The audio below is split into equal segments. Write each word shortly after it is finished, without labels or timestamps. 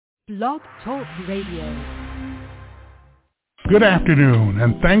Blog Talk Radio. Good afternoon,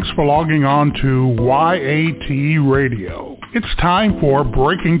 and thanks for logging on to YAT Radio. It's time for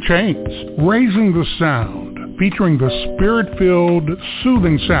Breaking Chains, Raising the Sound, featuring the spirit-filled,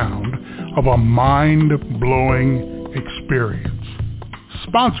 soothing sound of a mind-blowing experience.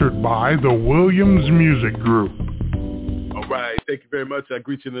 Sponsored by the Williams Music Group. All right, thank you very much. I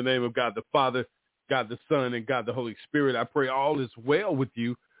greet you in the name of God the Father, God the Son, and God the Holy Spirit. I pray all is well with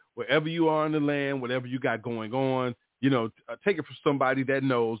you, wherever you are in the land, whatever you got going on. You know, take it from somebody that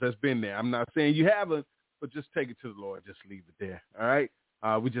knows, that's been there. I'm not saying you haven't, but just take it to the Lord. Just leave it there. All right.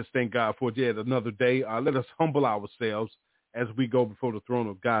 We just thank God for yet another day. Let us humble ourselves as we go before the throne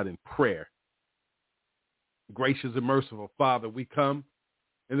of God in prayer. Gracious and merciful Father, we come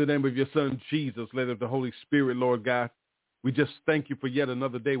in the name of your Son, Jesus, led of the Holy Spirit, Lord God. We just thank you for yet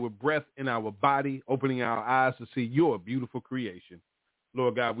another day with breath in our body, opening our eyes to see your beautiful creation.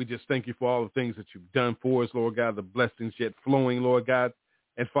 Lord God, we just thank you for all the things that you've done for us, Lord God, the blessings yet flowing, Lord God.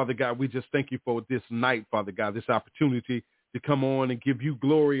 And Father God, we just thank you for this night, Father God, this opportunity to come on and give you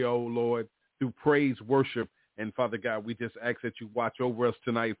glory, oh Lord, through praise, worship. And Father God, we just ask that you watch over us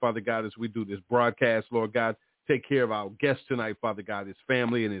tonight, Father God, as we do this broadcast, Lord God. Take care of our guest tonight, Father God, his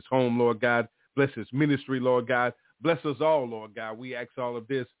family and his home, Lord God. Bless his ministry, Lord God. Bless us all, Lord God. We ask all of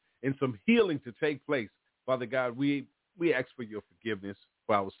this and some healing to take place. Father God, we ask for your forgiveness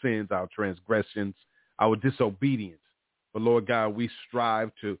for our sins, our transgressions, our disobedience. But, Lord God, we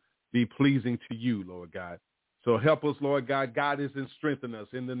strive to be pleasing to you, Lord God. So help us, Lord God. Guide us and strengthen us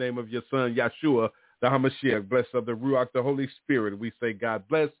in the name of your Son, Yeshua, the HaMashiach, blessed of the Ruach, the Holy Spirit. We say God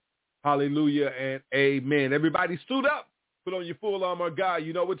bless, hallelujah, and amen. Everybody stood up. Put on your full armor of God.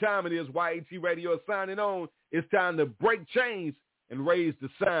 You know what time it is. YAT Radio is signing on. It's time to break chains and raise the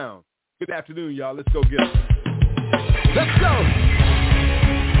sound. Good afternoon, y'all. Let's go get it. Let's go.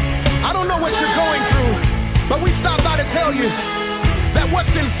 I don't know what you're going through, but we stopped by to tell you that what's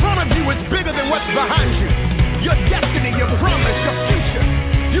in front of you is bigger than what's behind you. Your destiny, your promise, your future.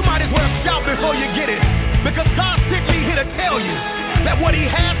 You might as well shout before you get it, because God sent me here to tell you that what he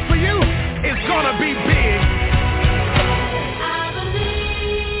has for you is going to be big. I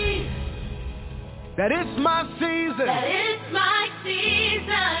believe that it's my season. That it's my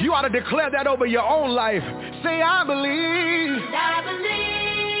season. You ought to declare that over your own life. Say, I believe. I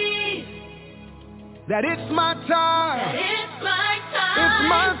believe that it's my time. That it's my time. It's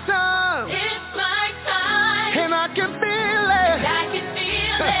my time. It's my time. And I can feel it. I can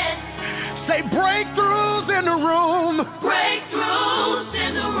feel it. Say breakthroughs in the room. Breakthroughs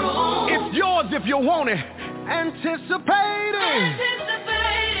in the room. It's yours if you want it. Anticipating.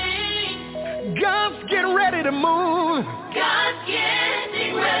 God's getting ready to move. God's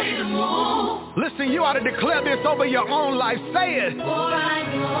getting ready to move. Listen, you ought to declare this over your own life. Say it.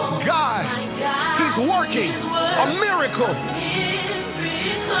 God, he's working a miracle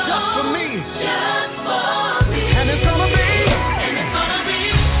just for me. And it's going to be.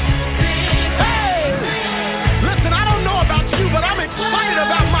 Hey, listen, I don't know about you, but I'm excited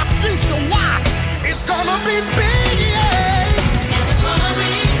about my future. Why? It's going to be big, yeah.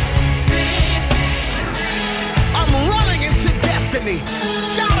 I'm running into destiny,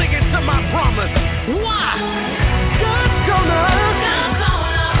 shouting into my promise. Why? God's gonna open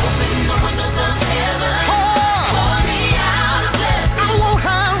the windows of heaven, pour me out a blessing. I won't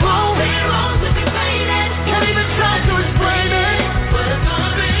have room to be waiting. Can't even trust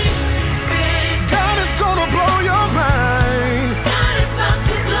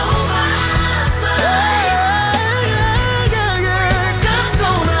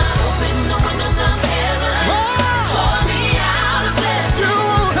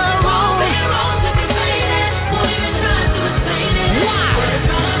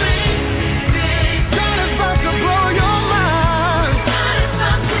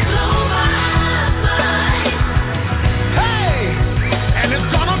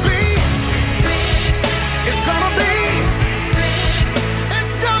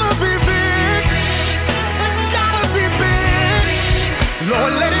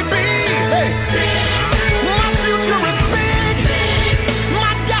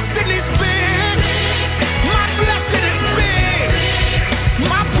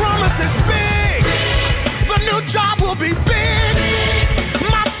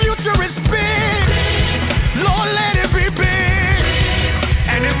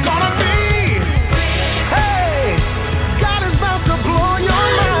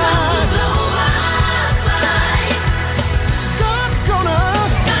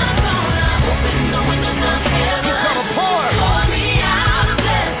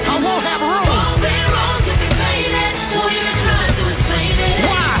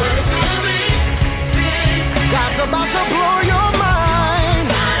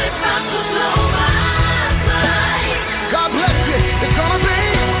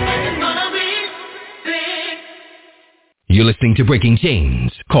listening to Breaking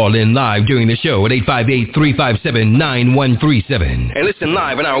Chains. Call in live during the show at 858-357-9137. And listen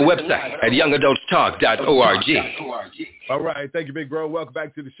live on our website at youngadultstalk.org. All right. Thank you, big bro. Welcome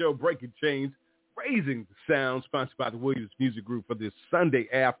back to the show, Breaking Chains, Raising the Sound, sponsored by the Williams Music Group for this Sunday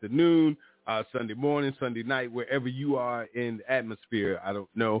afternoon, Sunday morning, Sunday night, wherever you are in the atmosphere. I don't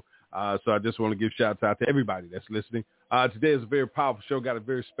know. So I just want to give shouts out to everybody that's listening. Today is a very powerful show. Got a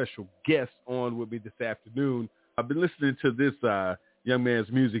very special guest on with me this afternoon. I've been listening to this young man's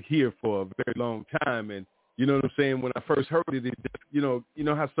music here for a very long time. And you know what I'm saying? When I first heard it, it just, you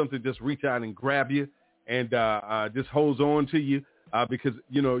know how something just reach out and grab you and just holds on to you because,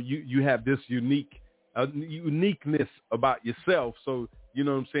 you know, you have this uniqueness about yourself. So, you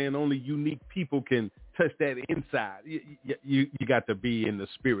know what I'm saying? Only unique people can touch that inside. You got to be in the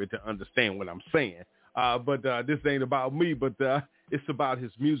spirit to understand what I'm saying. But this ain't about me, but it's about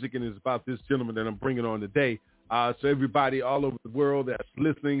his music and it's about this gentleman that I'm bringing on today. So everybody all over the world that's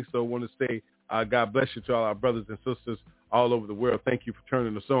listening, so I want to say God bless you to all our brothers and sisters all over the world. Thank you for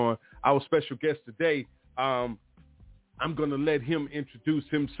turning us on. Our special guest today, I'm going to let him introduce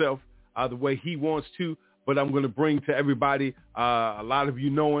himself the way he wants to, but I'm going to bring to everybody, a lot of you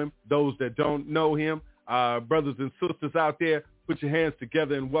know him, those that don't know him, brothers and sisters out there, put your hands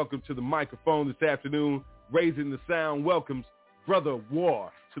together and welcome to the microphone this afternoon. Raising the Sound welcomes Brother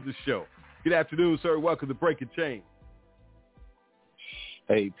War to the show. Good afternoon, sir. Welcome to Breaking Chains.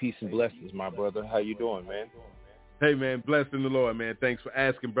 Hey, peace and blessings, my brother. How you doing, man? Hey, man. Blessed in the Lord, man. Thanks for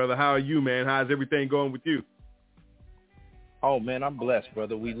asking, brother. How are you, man? How's everything going with you? Oh, man, I'm blessed,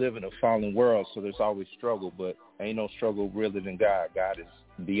 brother. We live in a fallen world, so there's always struggle, but ain't no struggle realer than God. God is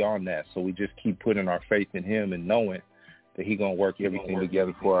beyond that, so we just keep putting our faith in him and knowing that he going to work everything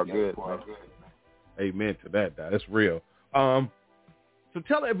together for our good, man. Amen to that, dog. That's real. So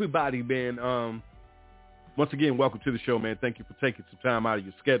tell everybody, man, once again, welcome to the show, man. Thank you for taking some time out of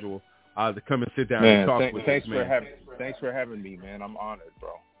your schedule to come and sit down and talk with us, man. Thanks for having me, man. I'm honored,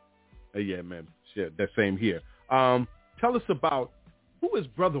 bro. Yeah, man. Shit, that same here. Tell us about, who is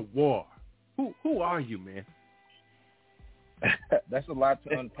Brother War? Who are you, man? That's a lot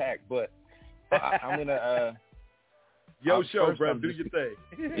to unpack, but I'm going to... Yo, show, bro. Do your thing.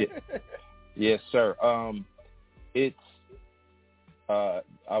 Yes, sir.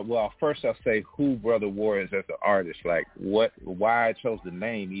 Well, first I'll say who Brother War is as an artist. Like, why I chose the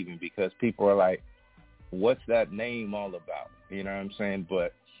name even, because people are like, what's that name all about? You know what I'm saying?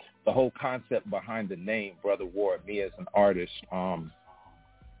 But the whole concept behind the name Brother War, me as an artist,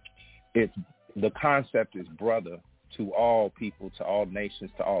 the concept is brother to all people, to all nations,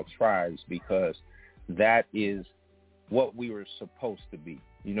 to all tribes, because that is what we were supposed to be.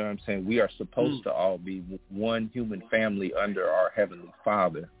 You know what I'm saying? We are supposed to all be one human family under our Heavenly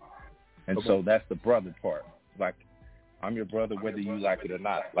Father. And so that's the brother part. Like, I'm your brother whether you like it or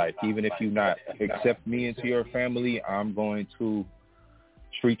not. Like, even if you not accept me into your family, I'm going to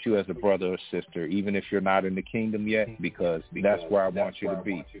treat you as a brother or sister, even if you're not in the kingdom yet, because that's where I want you to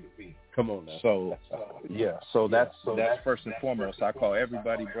be. Come on now. So, so that's first and foremost. I call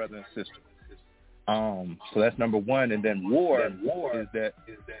everybody brother and sister. So that's number one. And then war is that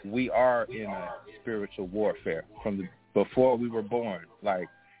we are in a spiritual warfare from before we were born. Like,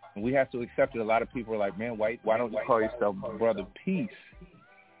 and we have to accept it. A lot of people are like, man, why don't you call yourself Brother Peace?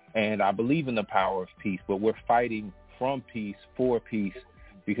 And I believe in the power of peace, but we're fighting from peace for peace,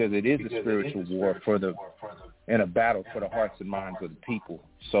 because it is a spiritual war and a battle for the hearts and minds of the people.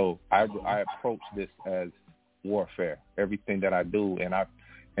 So I approach this as warfare, everything that I do.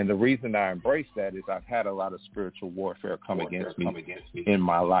 And the reason I embrace that is I've had a lot of spiritual warfare come against me in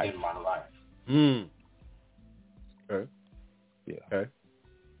my life. Okay. Yeah. Okay.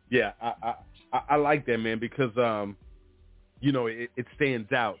 Yeah, I like that, man, because you know, it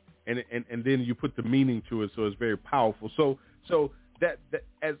stands out, and then you put the meaning to it, so it's very powerful. So that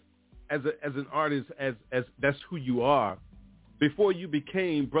as an artist, as that's who you are. Before you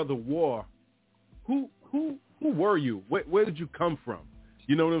became Brother War, who were you? Where did you come from?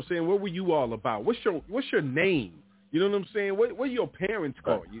 You know what I'm saying? What were you all about? What's your name? You know what I'm saying? What your parents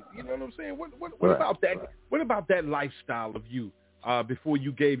call you? You know what I'm saying? What about that? What about that lifestyle of you before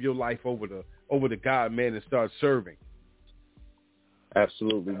you gave your life over to God, man, and started serving?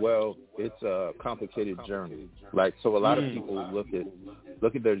 Absolutely. Well, it's a complicated journey. Like, so a lot of people look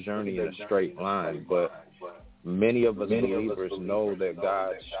at their journey in a straight line, but many of us believers know that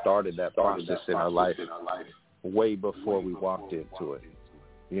God started that process in our life way before we walked into it.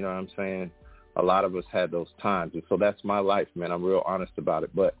 You know what I'm saying? A lot of us had those times. And so that's my life, man. I'm real honest about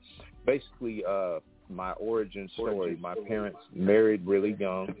it. But basically, my origin story, my parents married really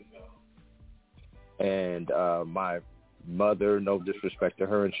young. And my mother, no disrespect to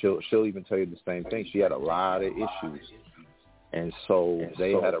her, and she'll even tell you the same thing. She had a lot of issues, and so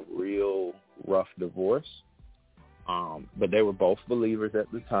they had a real rough divorce. But they were both believers at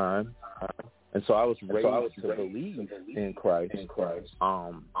the time, and so I was raised to believe in Christ.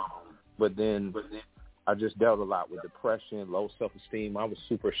 But then I just dealt a lot with depression, low self-esteem. I was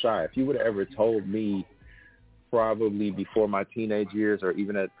super shy. If you would have ever told me probably before my teenage years or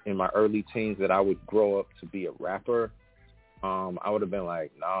even in my early teens that I would grow up to be a rapper, I would have been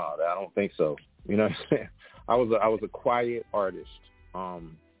like, nah, I don't think so. You know what I'm saying? I was a quiet artist.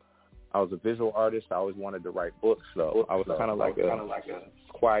 I was a visual artist. I always wanted to write books, though. I was kind of like a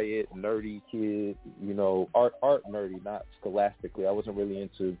quiet, nerdy kid, you know, art nerdy, not scholastically. I wasn't really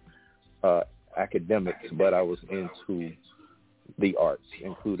into academics, but I was into the arts,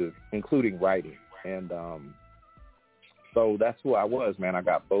 including writing. And so that's who I was, man. I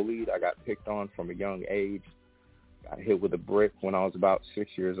got bullied. I got picked on from a young age. Got hit with a brick when I was about 6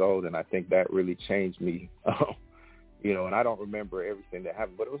 years old, and I think that really changed me. You know, and I don't remember everything that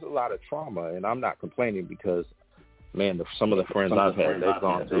happened, but it was a lot of trauma, and I'm not complaining because, man, some of the friends I've had, they've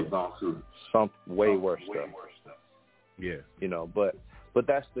gone through some way worse stuff. Yeah. You know, but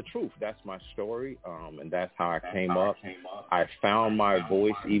that's the truth. That's my story, and that's how I came up. I found my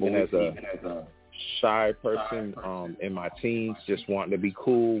voice even as a shy person in my teens, just wanting to be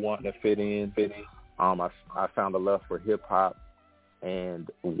cool, wanting to fit in. I found a love for hip-hop. And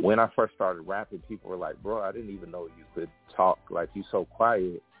when I first started rapping, people were like, bro, I didn't even know you could talk. Like, you so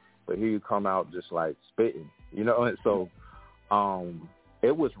quiet, but here you come out just, like, spitting, you know? And so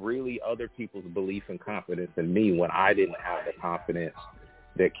it was really other people's belief and confidence in me when I didn't have the confidence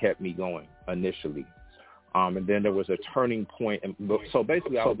that kept me going initially. And then there was a turning point. And so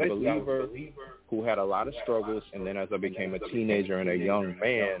basically, I was a believer who had a lot of struggles. And then as I became a teenager and a young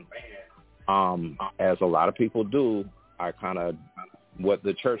man, as a lot of people do, I kind of, what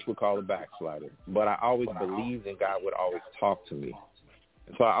the church would call a backslider. But I always believed in God would always talk to me.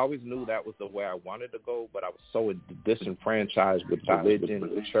 And so I always knew that was the way I wanted to go, but I was so disenfranchised with religion,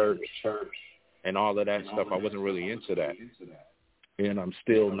 the church, and all of that stuff. I wasn't really into that. And I'm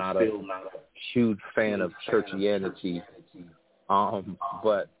still not a huge fan of churchianity.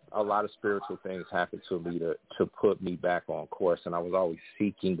 But a lot of spiritual things happened to me to put me back on course, and I was always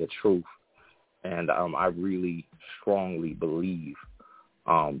seeking the truth. And I really strongly believe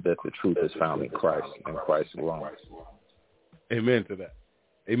that the truth is found in Christ and Christ alone. Amen to that.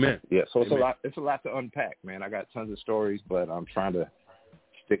 Amen. Yeah, so it's a lot to unpack, man. I got tons of stories, but I'm trying to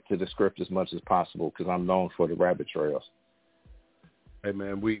stick to the script as much as possible because I'm known for the rabbit trails. Hey,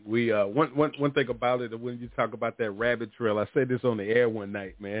 man, we one thing about it, when you talk about that rabbit trail, I said this on the air one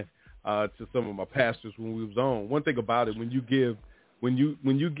night, man, to some of my pastors when we was on. One thing about it, when you give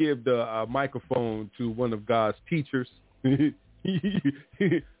the microphone to one of God's teachers, you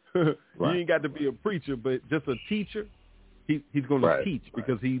ain't got to be a preacher, but just a teacher. He's going to teach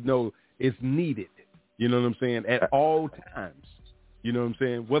because he knows it's needed. You know what I'm saying? At all times. You know what I'm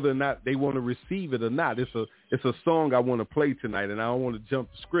saying? Whether or not they want to receive it or not. It's a song I want to play tonight, and I don't want to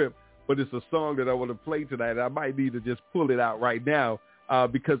jump the script, but it's a song that I want to play tonight. I might need to just pull it out right now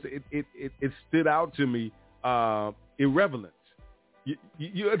because it stood out to me, irrelevant.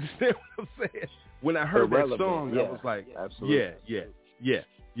 You understand what I'm saying? When I heard that song, I was like, absolutely.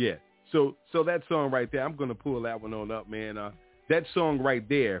 Yeah. So that song right there, I'm gonna pull that one on up, man. That song right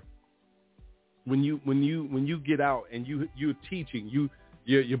there, when you get out and you're teaching,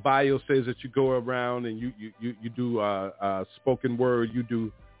 your bio says that you go around and you do spoken word, you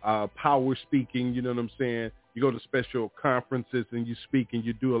do power speaking. You know what I'm saying? You go to special conferences and you speak and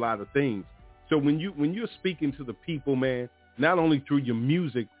you do a lot of things. So when you're speaking to the people, man, not only through your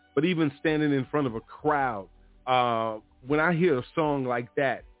music, but even standing in front of a crowd, when I hear a song like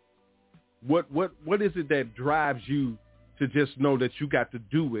that, what is it that drives you to just know that you got to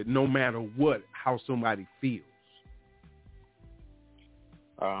do it no matter how somebody feels?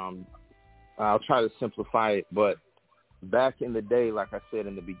 I'll try to simplify it, but back in the day, like I said,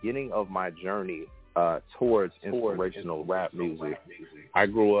 in the beginning of my journey towards inspirational rap music, I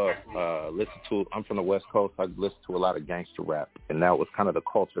grew up I'm from the West Coast. I listened to a lot of gangster rap, and that was kind of the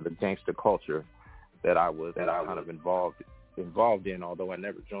culture, the gangster culture that I was kind of involved in, although I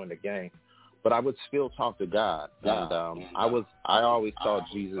never joined the gang. But I would still talk to God, and I always saw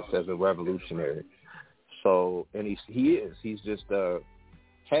Jesus as a revolutionary. So, and he's just a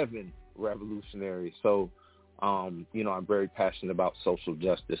heaven revolutionary. So, I'm very passionate about social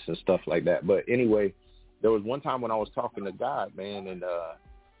justice and stuff like that. But anyway, there was one time when I was talking to God, man, and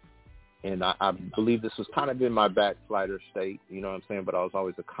And I believe this was kind of in my backslider state, you know what I'm saying? But I was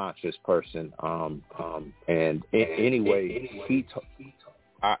always a conscious person. Anyway,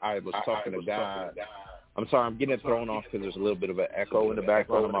 I was talking to God. I'm sorry, I'm getting thrown off because there's a little bit of an echo in the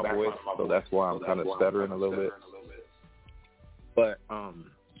background of my voice, so that's why I'm kind of stuttering a little bit. But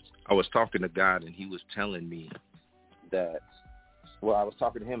I was talking to God, and he was telling me that, well, I was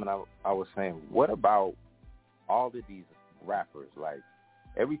talking to him, and I was saying, what about all of these rappers? Like,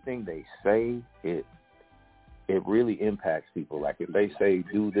 everything they say, it really impacts people. Like, if they say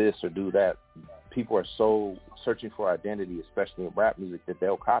do this or do that, people are so searching for identity, especially in rap music, that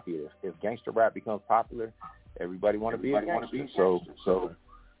they'll copy it. If gangster rap becomes popular, everybody want to be a gangster. So,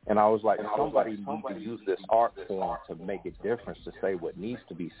 and I was like, somebody needs to use this art form to make a difference, to say what needs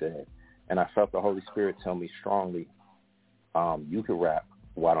to be said. And I felt the Holy Spirit tell me strongly, you can rap,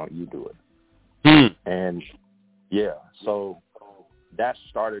 why don't you do it? And yeah, so that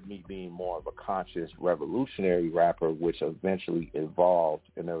started me being more of a conscious revolutionary rapper, which eventually evolved.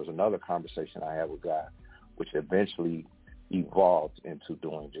 And there was another conversation I had with God, which eventually evolved into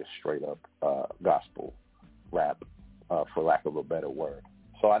doing just straight up gospel rap, for lack of a better word.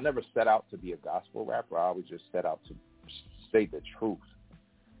 So I never set out to be a gospel rapper. I always just set out to say the truth.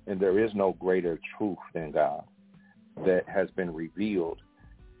 And there is no greater truth than God that has been revealed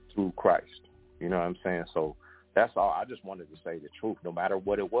through Christ. You know what I'm saying? So that's all. I just wanted to say the truth. No matter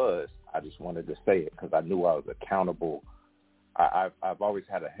what it was, I just wanted to say it because I knew I was accountable. I've always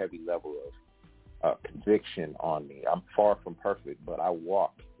had a heavy level of conviction on me. I'm far from perfect, but I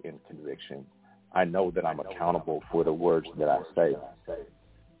walk in conviction. I know that I'm accountable for the words that I say,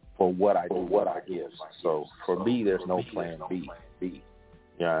 for what I do, what I give. So for me, there's no plan B.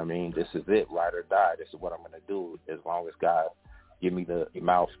 You know what I mean? This is it, ride or die. This is what I'm going to do. As long as God give me the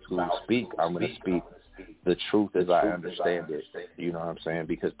mouth to speak, I'm going to speak the truth as I understand it. You know what I'm saying?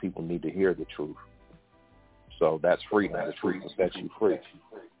 Because people need to hear the truth. So that's freedom. The truth will set you free.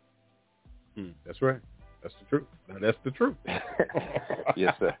 That's right. That's the truth. That's the truth.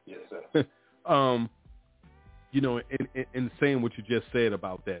 Yes, sir. You know, in saying what you just said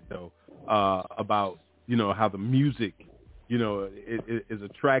about that, though, about, you know, how the music, you know, is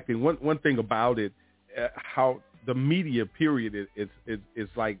attracting. One thing about it, how the media period is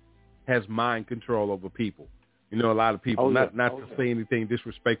like has mind control over people. You know, a lot of people, not to say anything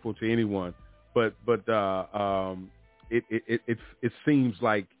disrespectful to anyone, but it seems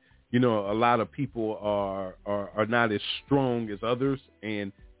like, you know, a lot of people are not as strong as others,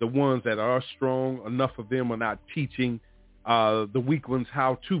 and the ones that are strong, enough of them are not teaching the weak ones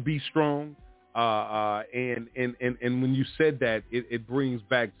how to be strong. And when you said that, it brings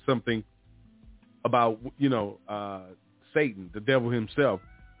back something about, you know, Satan, the devil himself,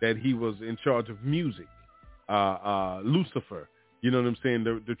 that he was in charge of music, Lucifer, you know what I'm saying?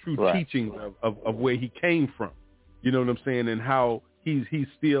 The true teachings of where he came from, you know what I'm saying? And how he's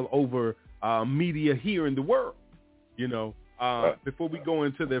still over media here in the world, you know. Before we go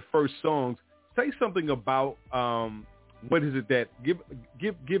into their first songs, say something about what is it that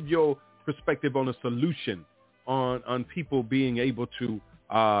give your perspective on a solution on people being able to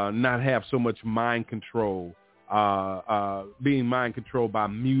not have so much mind control, being mind controlled by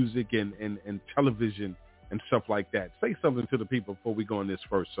music and television and stuff like that. Say something to the people before we go on this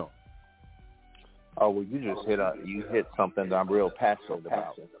first song. Oh, well, you just hit something that I'm real passionate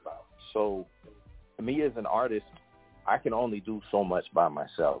about. So, me as an artist, I can only do so much by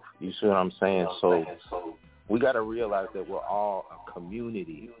myself. You see what I'm saying? So we got to realize that we're all a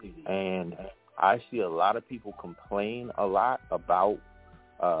community. And I see a lot of people complain a lot about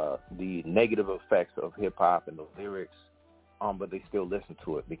the negative effects of hip-hop and the lyrics, but they still listen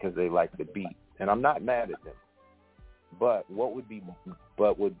to it because they like the beat. And I'm not mad at them. But what would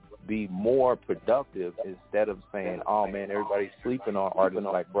be more productive, instead of saying, oh, man, everybody's sleeping on artists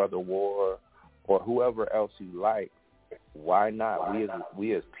like Brother War or whoever else you like, why not?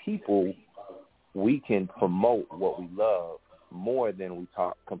 We as people, we can promote what we love more than we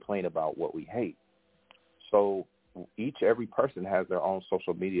complain about what we hate. So every person has their own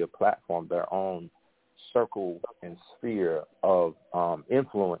social media platform, their own circle and sphere of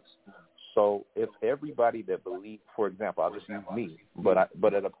influence. So if everybody that believes, for example, I'll just use me, but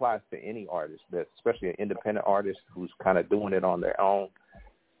it applies to any artist, that especially an independent artist who's kind of doing it on their own.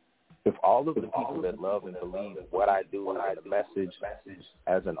 If all of the people that love and believe what I do as a message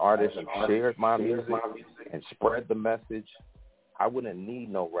as an artist and shared my music and spread the message, I wouldn't need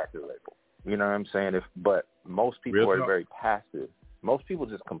no record label. You know what I'm saying? But most people are very passive. Most people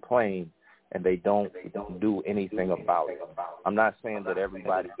just complain and they don't do anything about it. I'm not saying that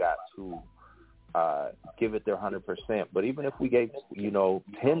everybody got to give it their 100%. But even if we gave,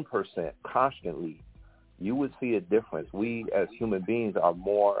 10% constantly, you would see a difference. We as human beings are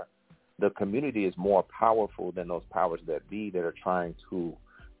more, the community is more powerful than those powers that be that are trying to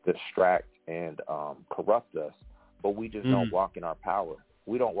distract and corrupt us. But we just don't walk in our power.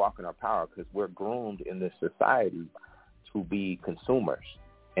 We don't walk in our power because we're groomed in this society to be consumers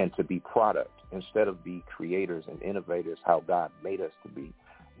and to be product instead of be creators and innovators how God made us to be.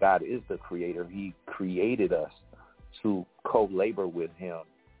 God is the creator. He created us to co-labor with him.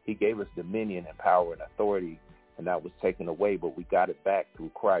 He gave us dominion and power and authority, and that was taken away, but we got it back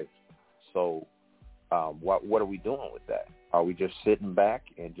through Christ. So what are we doing with that? Are we just sitting back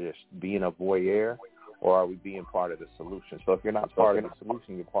and just being a voyeur, or are we being part of the solution? So if you're not part of the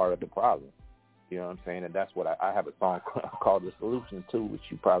solution, you're part of the problem. You know what I'm saying? And that's what I have a song called The Solution, too, which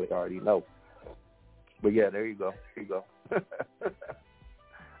you probably already know. But, yeah, there you go. Here you go.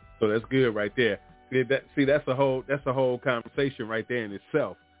 So that's good right there. That's a whole conversation right there in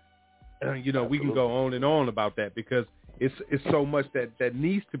itself. We can go on and on about that because it's so much that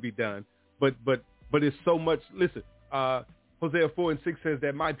needs to be done. But it's so much. Listen, Hosea 4:6 says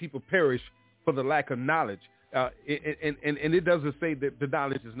that my people perish for the lack of knowledge. And it doesn't say that the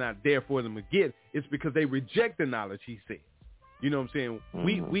knowledge is not there for them to get. It's because they reject the knowledge, he says. You know what I'm saying?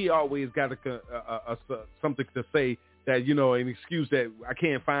 Mm-hmm. We always got something to say that, an excuse that I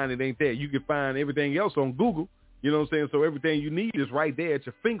can't find, it ain't there. You can find everything else on Google. You know what I'm saying? So everything you need is right there at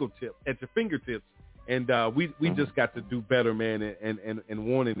your fingertips. And we just got to do better, man, and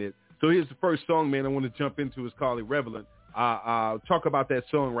wanting it. So here's the first song, man, I want to jump into. It's called Irrelevant. Talk about that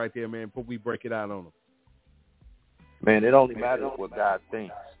song right there, man, before we break it out on them. Man, it only matters what God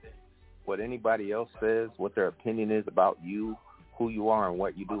thinks. What anybody else says, what their opinion is about you, who you are, and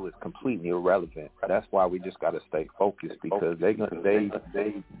what you do is completely irrelevant. That's why we just got to stay focused, because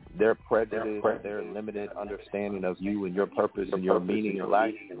their prejudice, their limited understanding of you and your purpose and your meaning in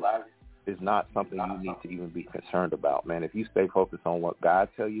life is not something you need to even be concerned about, man. If you stay focused on what God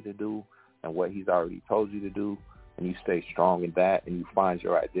tells you to do and what he's already told you to do, and you stay strong in that and you find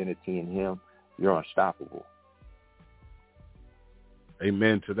your identity in him, you're unstoppable.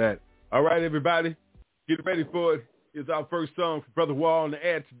 Amen to that. All right, everybody, get ready for it. Here's our first song for Brother Wall on the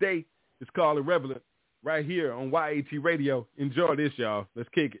air today. It's called Irrelevant, right here on YAT Radio. Enjoy this, y'all. Let's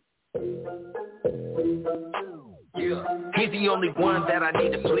kick it. Yeah. He's the only one that I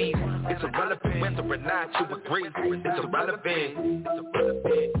need to please. It's irrelevant whether or not you agree. It's irrelevant.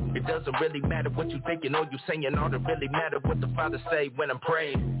 It doesn't really matter what you thinking or you saying. All that really matter what the Father say when I'm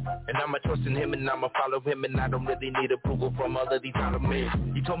praying. And I'ma trust in him and I'ma follow him, and I don't really need approval from all of these other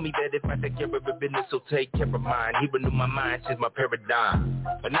men. He told me that if I take care of the business, he'll take care of mine. He renewed my mind, change my paradigm.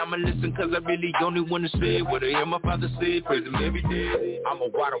 And I'ma listen cause I really only wanna say what I hear my Father say. Praise him every day. I'm a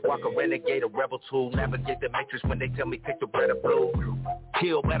water walker, renegade, a rebel tool. Navigate the matrix when they tell me take the red or blue.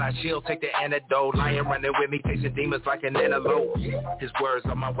 Kill, but I shield, take the antidote. Lion running with me, chasing demons like an antelope. His words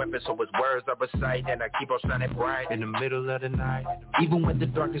are my weapon, so his words are a sight, and I keep on shining bright in the middle of the night. Even when the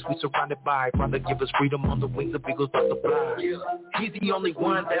darkness we surrounded by, Father give us freedom on the wings of eagles about to fly. He's the only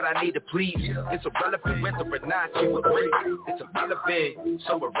one that I need to please. It's irrelevant whether or not you agree. It's irrelevant,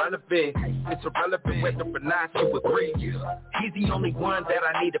 so irrelevant. It's irrelevant whether or not you agree. He's the only one that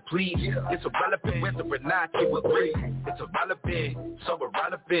I need to please. It's irrelevant whether or not you agree. It's irrelevant, so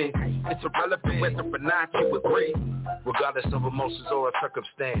irrelevant. It's irrelevant whether or not you agree. Regardless of emotions or a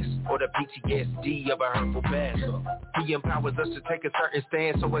circumstance, or the PTSD of a hurtful past, he empowers us to take a certain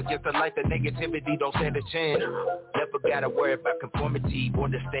stance. So against the life of negativity, don't stand a chance. Never gotta worry about conformity,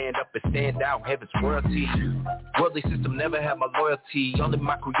 born to stand up and stand out, heaven's royalty. Worldly system never had my loyalty. Only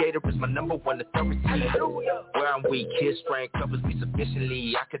my creator is my number one authority. Where I'm weak, his strength covers me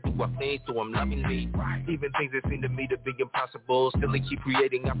sufficiently. I can do all things to him lovingly. Even things that seem to me to be impossible, still he keep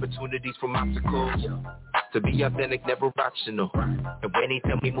creating opportunities from obstacles. To be authentic, never optional. And when he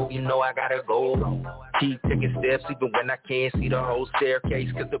tell me move, you know I gotta go. Keep taking steps even when I can't see the whole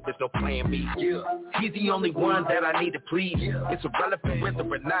staircase, cause there is no plan B. He's the only one that I need to please. It's irrelevant whether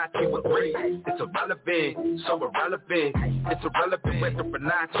or not you agree. It's irrelevant, so irrelevant. It's irrelevant whether or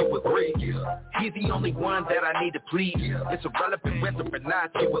not you agree. He's the only one that I need to please. It's irrelevant whether or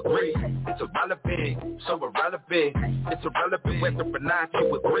not you agree. It's irrelevant, so irrelevant. It's irrelevant whether or not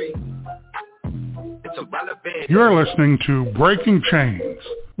you agree. It's irrelevant. You're listening to Breaking Chains,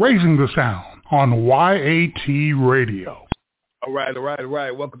 Raising the Sound on YAT Radio. All right.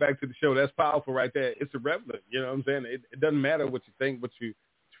 Welcome back to the show. That's powerful right there. It's irrelevant. You know what I'm saying? It doesn't matter what you think, what you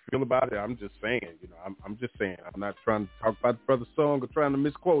feel about it. I'm just saying, I'm just saying. I'm not trying to talk about the brother's song or trying to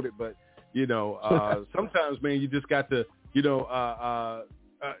misquote it, but, sometimes, man, you just got to,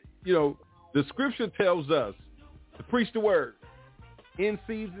 The scripture tells us to preach the word in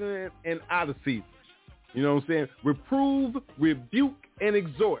season and out of season. You know what I'm saying? Reprove, rebuke, and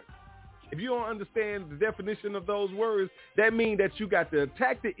exhort. If you don't understand the definition of those words, that means that you got to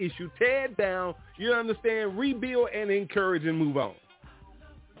attack the issue, tear it down, you understand, rebuild and encourage and move on.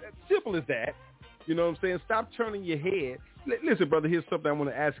 As simple as that. You know what I'm saying? Stop turning your head. Listen, brother, here's something I want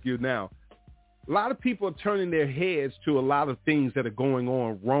to ask you now. A lot of people are turning their heads to a lot of things that are going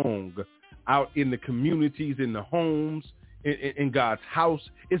on wrong out in the communities, in the homes, in God's house.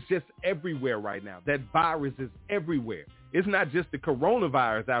 It's just everywhere right now. That virus is everywhere. It's not just the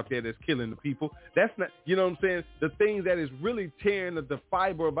coronavirus out there that's killing the people. That's not, you know what I'm saying? The thing that is really tearing the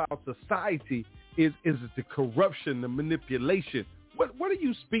fiber of our society is the corruption, the manipulation. What do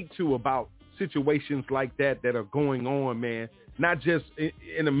you speak to about situations like that are going on, man? Not just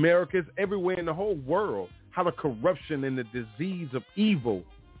in America, it's everywhere in the whole world. How the corruption and the disease of evil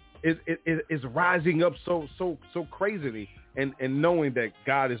is rising up so crazily, and knowing that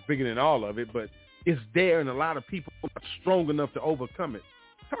God is bigger than all of it, but it's there, and a lot of people are strong enough to overcome it.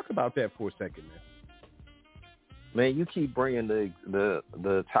 Talk about that for a second, man. Man, you keep bringing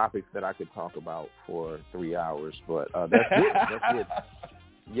the topics that I could talk about for 3 hours, but that's good. That's good.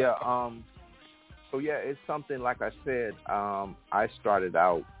 Yeah. So yeah, it's something, like I said, I started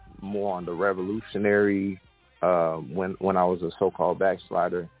out more on the revolutionary when I was a so-called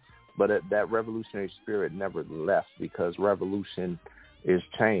backslider, but that revolutionary spirit never left, because revolution is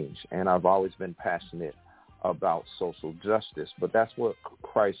change, and I've always been passionate about social justice. But that's what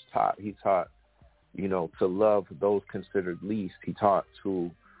Christ taught. He taught, to love those considered least. He taught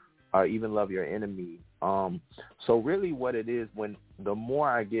to even love your enemy. So really what it is, when the more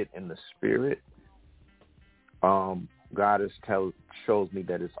I get in the spirit, God shows me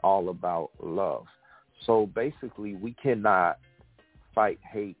that it's all about love. So basically, we cannot fight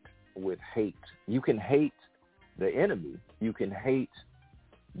hate with hate. You can hate the enemy. You can hate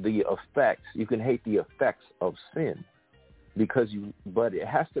the effects. You can hate the effects of sin, but it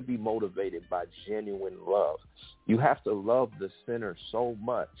has to be motivated by genuine love. You have to love the sinner so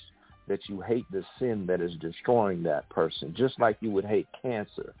much that you hate the sin that is destroying that person, just like you would hate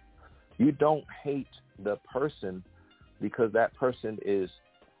cancer. You don't hate the person because that person is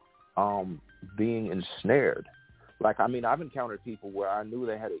being ensnared. I've encountered people where I knew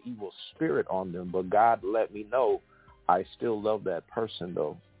they had an evil spirit on them, but God let me know I still love that person,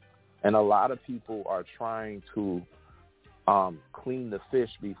 though. And a lot of people are trying to clean the fish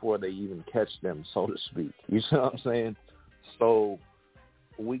before they even catch them, so to speak. You see what I'm saying? So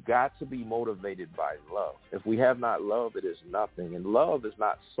we got to be motivated by love. If we have not love, it is nothing. And love is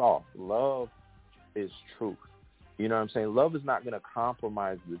not soft. Love is truth. You know what I'm saying? Love is not going to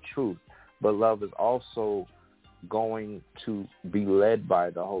compromise the truth, but love is also going to be led by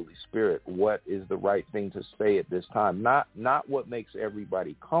the Holy Spirit. What is the right thing to say at this time? Not what makes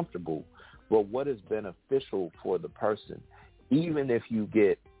everybody comfortable, but what is beneficial for the person, even if you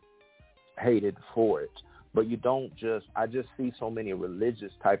get hated for it. But you don't I just see so many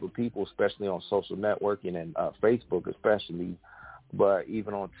religious type of people, especially on social networking and Facebook especially, but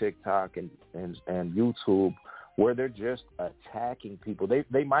even on TikTok and YouTube, where they're just attacking people.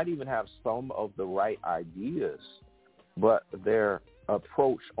 They might even have some of the right ideas, but their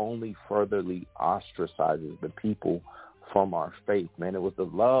approach only furtherly ostracizes the people from our faith, man. It was the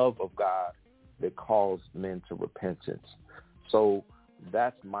love of God that calls men to repentance. So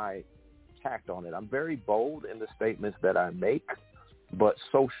that's my tact on it. I'm very bold in the statements that I make, but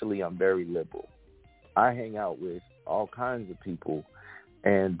socially I'm very liberal. I hang out with all kinds of people,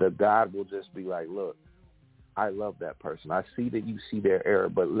 and the God will just be like, look, I love that person. I see that you see their error,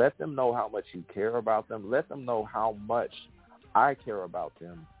 but let them know how much you care about them. Let them know how much I care about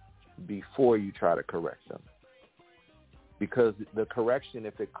them before you try to correct them. Because the correction,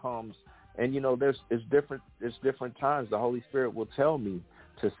 if it comes, and it's different times. The Holy Spirit will tell me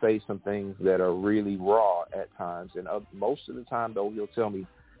to say some things that are really raw at times, and most of the time, though, he'll tell me,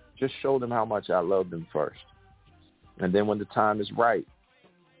 just show them how much I love them first. And then when the time is right,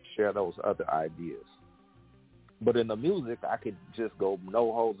 share those other ideas. But in the music, I could just go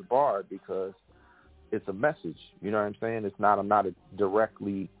no holds barred because it's a message. You know what I'm saying? I'm not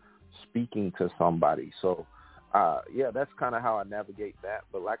directly speaking to somebody. So, that's kind of how I navigate that.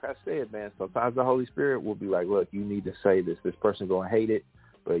 But like I said, man, sometimes the Holy Spirit will be like, look, you need to say this. This person going to hate it,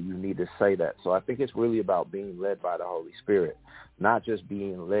 but you need to say that. So I think it's really about being led by the Holy Spirit, not just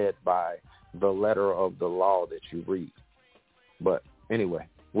being led by the letter of the law that you read. But anyway,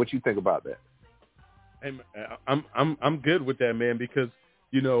 what you think about that? Hey, I'm good with that, man, because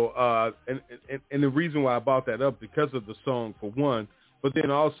and the reason why I brought that up, because of the song, for one, But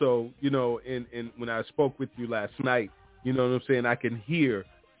then also, in when I spoke with you last night, you know what I'm saying, I can hear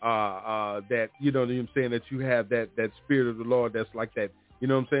that, you know what I'm saying, that you have that spirit of the Lord that's like that, you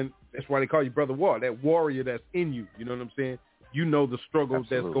know what I'm saying? That's why they call you Brother War, that warrior that's in you, you know what I'm saying? You know the struggles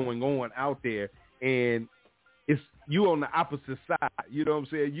that's going on out there, and it's you on the opposite side, you know what I'm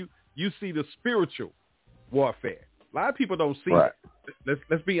saying? You see the spiritual warfare. A lot of people don't see it.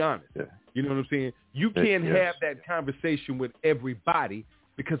 Let's be honest. Yeah. You know what I'm saying? You can't have that conversation with everybody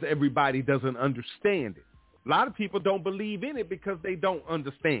because everybody doesn't understand it. A lot of people don't believe in it because they don't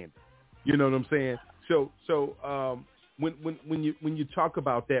understand it. You know what I'm saying? So when you talk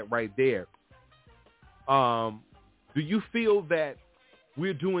about that right there, do you feel that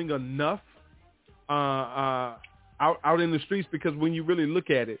we're doing enough out in the streets? Because when you really look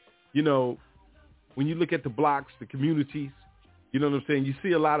at it, when you look at the blocks, the communities, you know what I'm saying, you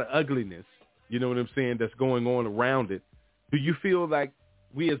see a lot of ugliness, you know what I'm saying, that's going on around it. Do you feel like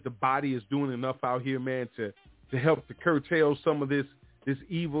we as the body is doing enough out here, man, to help to curtail some of this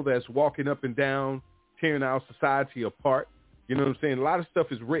evil that's walking up and down, tearing our society apart? You know what I'm saying? A lot of stuff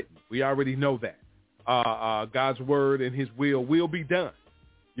is written. We already know that. God's word and his will be done.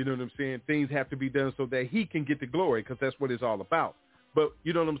 You know what I'm saying? Things have to be done so that he can get the glory, because that's what it's all about. But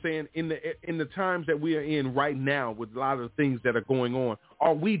you know what I'm saying? In the times that we are in right now, with a lot of the things that are going on,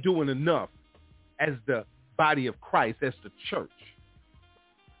 are we doing enough as the body of Christ, as the church?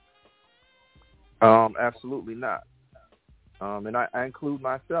 Absolutely not. And I include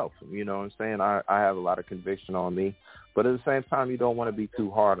myself. You know what I'm saying? I have a lot of conviction on me, but at the same time, you don't want to be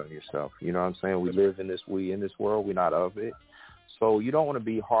too hard on yourself. You know what I'm saying? We live in this world. We're not of it. So you don't want to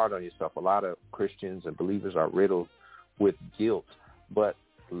be hard on yourself. A lot of Christians and believers are riddled with guilt. But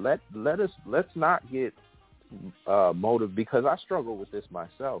let's not get motive, because I struggle with this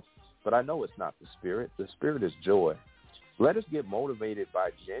myself, but I know it's not the Spirit. The Spirit is joy. Let us get motivated by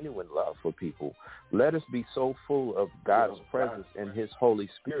genuine love for people. Let us be so full of God's presence and his Holy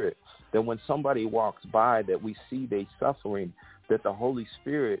Spirit that when somebody walks by that we see they suffering, that the Holy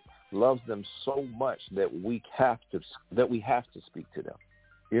Spirit loves them so much that we have to speak to them.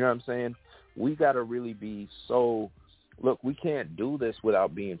 You know what I'm saying? We got to really be so. Look, we can't do this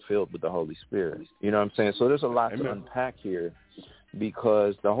without being filled with the Holy Spirit. You know what I'm saying? So there's a lot to unpack here,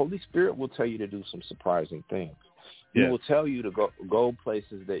 because the Holy Spirit will tell you to do some surprising things. He will tell you to go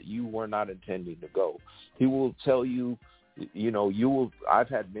places that you were not intending to go. He will tell you, I've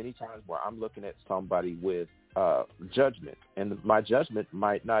had many times where I'm looking at somebody with judgment, and my judgment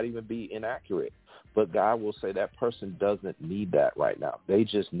might not even be inaccurate, but God will say that person doesn't need that right now. They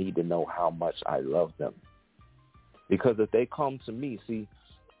just need to know how much I love them. Because if they come to me, see,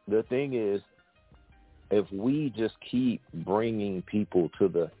 the thing is, if we just keep bringing people to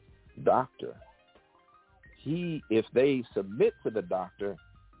the doctor, if they submit to the doctor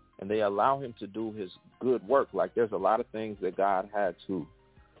and they allow him to do his good work, like there's a lot of things that God had to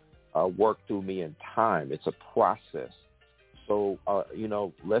work through me in time. It's a process. So,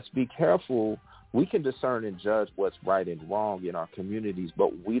 let's be careful. We can discern and judge what's right and wrong in our communities,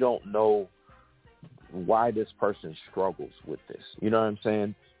 but we don't know why this person struggles with this. You know what I'm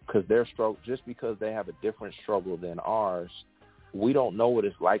saying? Because their struggle, just because they have a different struggle than ours, we don't know what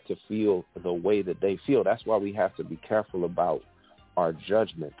it's like to feel the way that they feel. That's why we have to be careful about our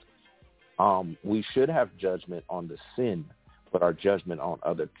judgment. We should have judgment on the sin, but our judgment on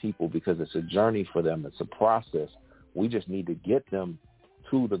other people, because it's a journey for them. It's a process. We just need to get them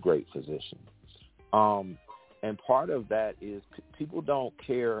to the great physician. And part of that is people don't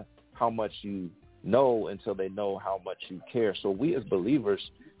care how much you know until they know how much you care. So we as believers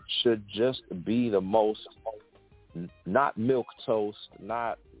should just be the most, not milquetoast,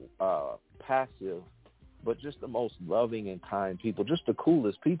 not passive, but just the most loving and kind people, just the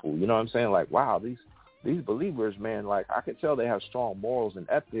coolest people. You know what I'm saying? Like, wow, these believers, man, like I can tell they have strong morals and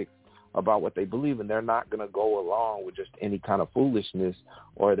ethics about what they believe, and they're not going to go along with just any kind of foolishness,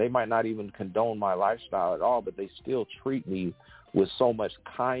 or they might not even condone my lifestyle at all, but they still treat me with so much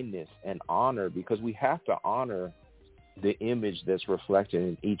kindness and honor, because we have to honor the image that's reflected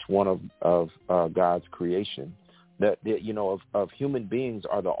in each one of God's creation. That of human beings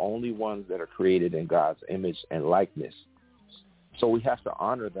are the only ones that are created in God's image and likeness. So we have to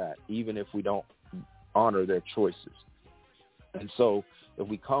honor that, even if we don't honor their choices. And so if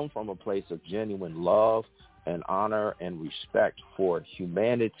we come from a place of genuine love and honor and respect for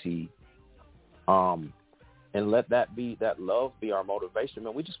humanity, and let that love be our motivation,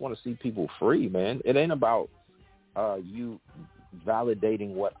 man, we just want to see people free, man. It ain't about you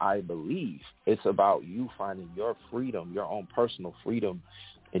validating what I believe. It's about you finding your freedom, your own personal freedom,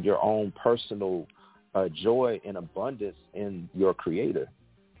 and your own personal joy and abundance in your Creator.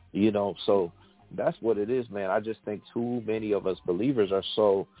 So that's what it is, man. I just think too many of us believers are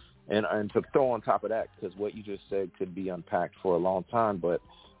so, and to throw on top of that, because what you just said could be unpacked for a long time, but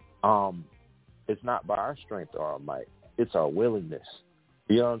it's not by our strength or our might. It's our willingness.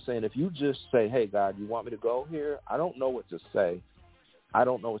 You know what I'm saying? If you just say, hey, God, you want me to go here? I don't know what to say. I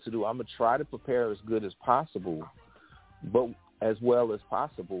don't know what to do. I'm going to try to prepare as good as possible, but as well as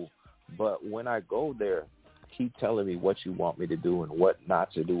possible. But when I go there, keep telling me what you want me to do and what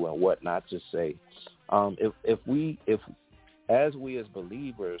not to do and what not to say. If as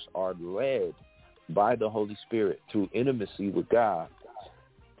believers are led by the Holy Spirit through intimacy with God,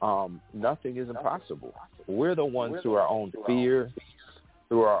 nothing is impossible. We're the ones through our own fear,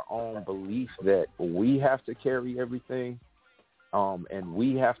 through our own belief that we have to carry everything, and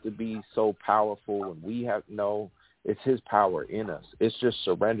we have to be so powerful, and it's his power in us. It's just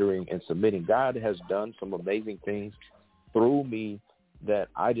surrendering and submitting. God has done some amazing things through me that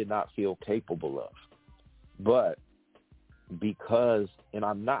I did not feel capable of. But because, and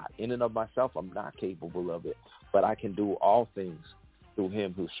I'm not, in and of myself, I'm not capable of it, but I can do all things through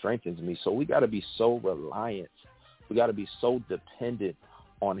him who strengthens me. So we got to be so reliant. We got to be so dependent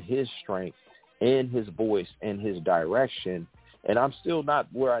on his strength and his voice and his direction. And I'm still not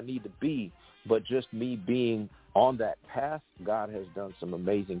where I need to be, but just me being on that path, God has done some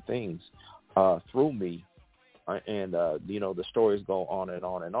amazing things through me. And the stories go on and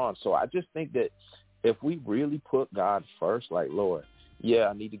on and on. So I just think that if we really put God first, like, Lord, yeah,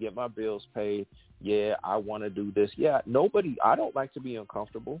 I need to get my bills paid. Yeah, I want to do this. Yeah, I don't like to be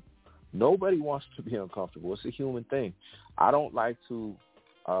uncomfortable. Nobody wants to be uncomfortable. It's a human thing. I don't like to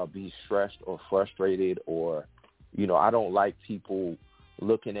be stressed or frustrated, or, I don't like people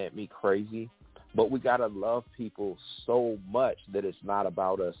looking at me crazy. But we got to love people so much that it's not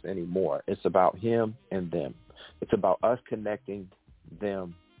about us anymore. It's about him and them. It's about us connecting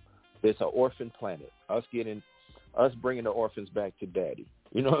them. It's an orphan planet. Us bringing the orphans back to daddy.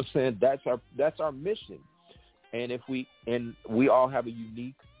 You know what I'm saying? That's our mission. And we all have a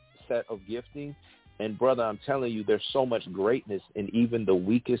unique set of gifting. And brother, I'm telling you, there's so much greatness in even the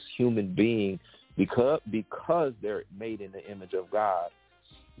weakest human being because they're made in the image of God,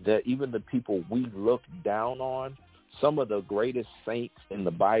 that even the people we look down on, some of the greatest saints in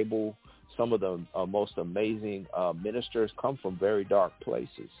the Bible, some of the most amazing ministers come from very dark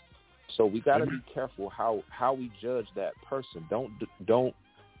places. So we got to be careful how we judge that person.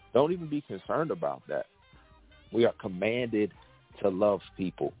 Don't even be concerned about that. We are commanded to love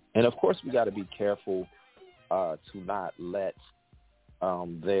people, and of course we got to be careful to not let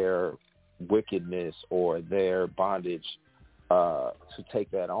their wickedness or their bondage to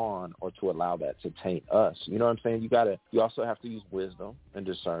take that on, or to allow that to taint us. You know what I'm saying? You also have to use wisdom and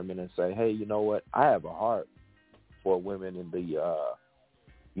discernment and say, hey, you know what? I have a heart for women in the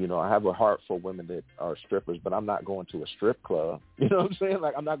I have a heart for women that are strippers, but I'm not going to a strip club. You know what I'm saying?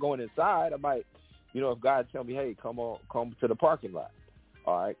 Like, I'm not going inside. I might, if God tell me, hey, come to the parking lot.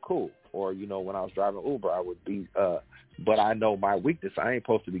 All right, cool. Or, when I was driving Uber, I would be, but I know my weakness. I ain't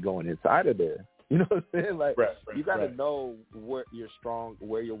supposed to be going inside of there. You know what I'm saying? Like, you got to know where you're strong,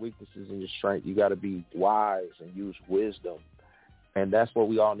 where your weaknesses and your strength. You got to be wise and use wisdom. And that's what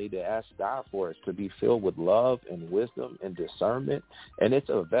we all need to ask God for, is to be filled with love and wisdom and discernment. And it's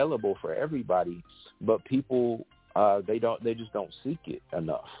available for everybody, but people, they just don't seek it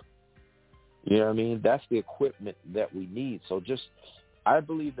enough. You know what I mean? That's the equipment that we need. So I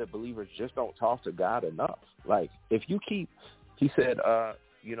believe that believers just don't talk to God enough. Like, if you keep, he said,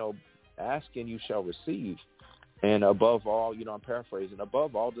 ask and you shall receive. And above all, I'm paraphrasing,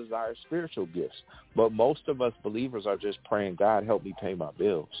 above all desire spiritual gifts. But most of us believers are just praying, God, help me pay my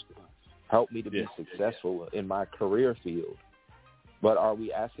bills. Help me to be successful in my career field. But are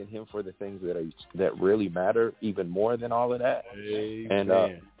we asking him for the things that really matter even more than all of that? Amen.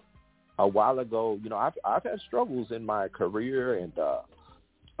 And a while ago, I've had struggles in my career and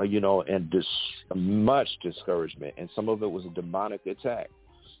much discouragement. And some of it was a demonic attack.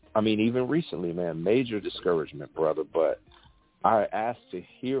 I mean, even recently, man, major discouragement, brother. But I asked to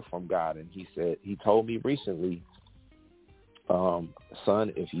hear from God, and he told me recently, son,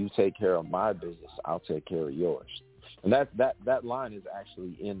 if you take care of my business, I'll take care of yours. And that line is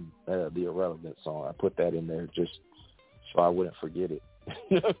actually in the Irrelevant song. I put that in there just so I wouldn't forget it.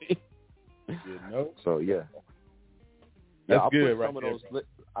 You know what I mean? So, yeah. That's good, right?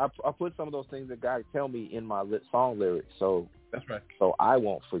 I put some of those things that God tell me in my song lyrics, so that's right. So I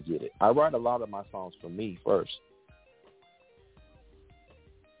won't forget it. I write a lot of my songs for me first.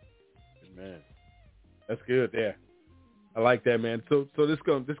 Man, that's good. Yeah, I like that, man. So this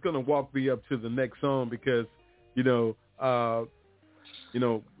gonna walk me up to the next song because,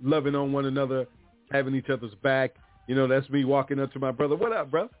 loving on one another, having each other's back. That's me walking up to my brother. What up,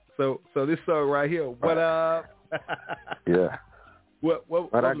 bro? So this song right here. What up? Yeah. What was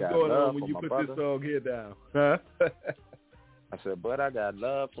going on when you put this song here down? Huh? I said, but I got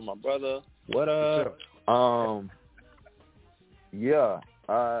love for my brother. What up?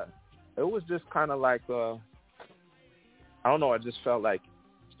 It was just kind of like, I don't know. I just felt like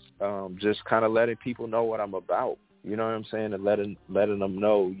just kind of letting people know what I'm about. You know what I'm saying? And letting them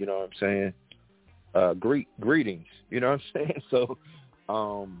know, you know what I'm saying? Greetings. You know what I'm saying?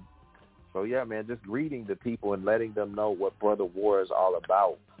 So yeah, man, just greeting the people and letting them know what Brother War is all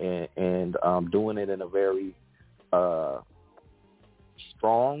about, and doing it in a very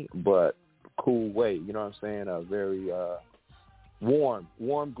strong but cool way. You know what I'm saying? A very warm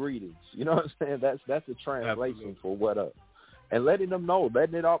greetings. You know what I'm saying? That's a translation Absolutely. For what up. And letting them know,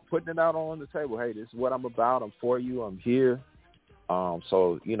 putting it out on the table. Hey, this is what I'm about. I'm for you. I'm here.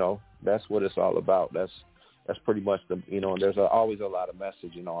 So that's what it's all about. That's pretty much there's always a lot of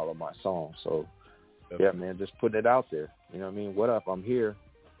message in all of my songs. So yeah, man, just putting it out there. You know what I mean? What up? I'm here.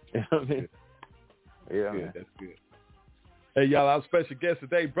 You know what I mean? Yeah, man. That's good. Hey, y'all, our special guest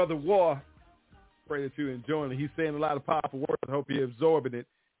today, Brother War. Pray that you're enjoying it. He's saying a lot of powerful words. I hope you're absorbing it.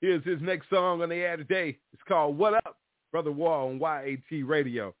 Here's his next song on the air today. It's called What Up? Brother War on YAT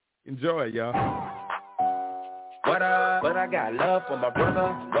Radio. Enjoy it, y'all. What up? But I got love for my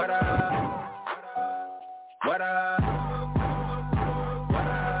brother. What up? What up? What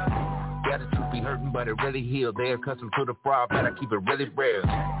up? Yeah, the truth be hurting, but it really healed. They're accustomed to the fraud, but I keep it really real.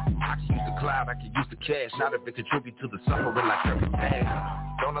 I can use the cloud, I can use the cash. Not if it contribute to the suffering like every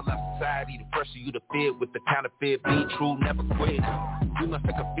past. Don't allow society to pressure you to fit with the counterfeit. Be true, never quit. You must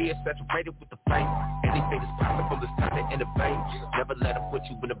take a fear saturated with the faith. Anything is possible, it's time to innovate. Never let them put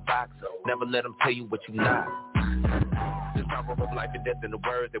you in a box. Never let them tell you what you're not. There's power of life and death in the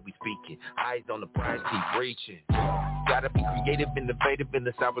words that we speaking. Eyes on the prize, keep reaching. Gotta be creative, innovative in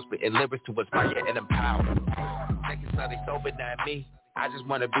the hour, spitting lyrics to inspire and empower. Taking Sunday sober, not me. I just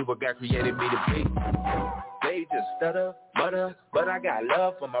wanna be what God created me to be. They just stutter, mutter, but I got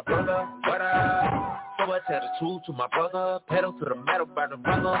love for my brother. What up? So I tell the truth to my brother. Pedal to the metal, by the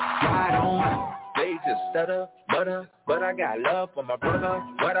brother. Ride on. They just stutter, mutter, but I got love for my brother.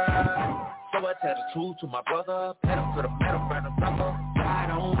 What up? So I tell the truth to my brother. Pedal to the metal, by the brother.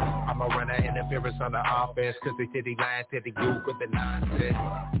 Ride on. I'ma run that interference on the offense, cause they said they lying, said they you with the nonsense.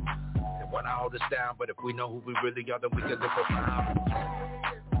 They wanna hold us down, but if we know who we really are, then we can live around.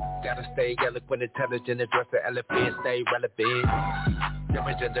 Gotta stay eloquent, intelligent, address the elephant, stay relevant. Your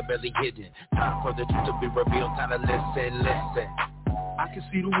agenda barely hidden. Time for the truth to be revealed, time to listen. I can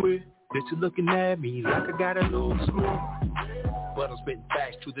see the way that you're looking at me like I got a little screw. But I'm spitting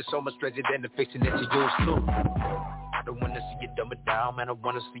facts, truth is so much stranger than the fiction that you used to. I don't wanna see you dumb it down, man, I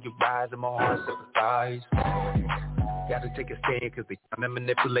wanna see you rise and my heart sympathize. Gotta take a stand, cause they trying to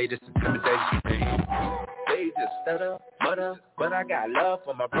manipulate us, intimidation. They just stutter, mutter, but I got love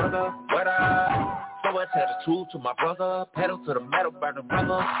for my brother. What up? So I tell the truth to my brother. Pedal to the metal, by the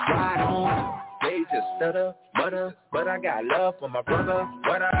brother. Ride on. They just stutter, mutter, but I got love for my brother.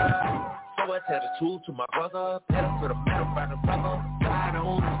 What up? So I tell the truth to my brother. Pedal to the metal, by the brother. Ride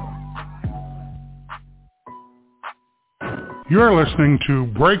on. You're listening to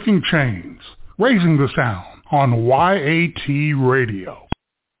Breaking Chains, Raising the Sound on YAT Radio.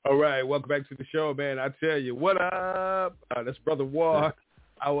 All right, welcome back to the show, man. I tell you, what up? That's Brother War,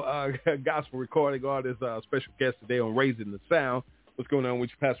 our gospel recording artist, special guest today on Raising the Sound. What's going on with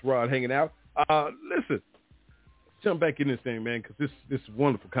you, Pastor Rod, hanging out? Listen, jump back in this thing, man, because this is a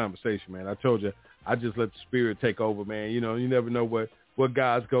wonderful conversation, man. I told you, I just let the Spirit take over, man. You know, you never know what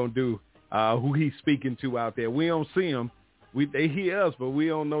God's going to do, who he's speaking to out there. We don't see him. They hear us, but we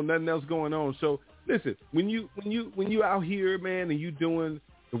don't know nothing else going on. So listen, when you out here, man, and you doing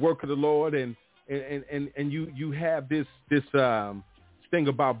the work of the Lord, and you have this thing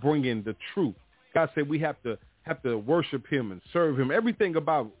about bringing the truth. God said we have to worship him and serve him. Everything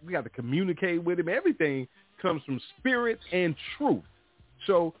about, we got to communicate with him. Everything comes from spirit and truth.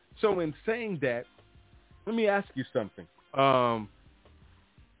 So in saying that, let me ask you something.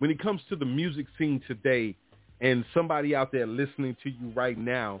 When it comes to the music scene today, and somebody out there listening to you right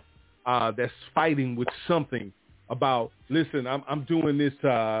now that's fighting with something about, listen, I'm doing this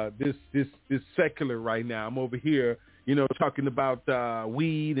secular right now. I'm over here, talking about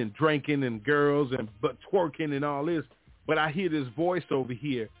weed and drinking and girls and twerking and all this. But I hear this voice over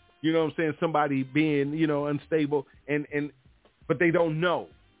here, you know what I'm saying? Somebody being, unstable but they don't know.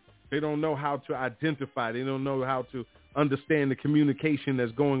 They don't know how to identify. They don't know how to understand the communication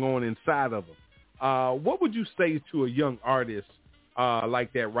that's going on inside of them. What would you say to a young artist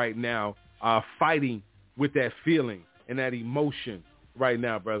like that right now, fighting with that feeling and that emotion right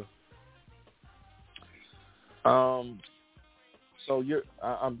now, brother? So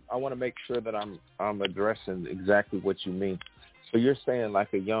I want to make sure that I'm addressing exactly what you mean. So you're saying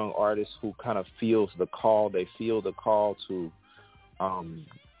like a young artist who kind of feels the call, they feel the call to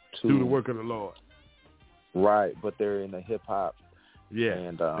do the work of the Lord. Right, but they're in the hip hop. Yeah,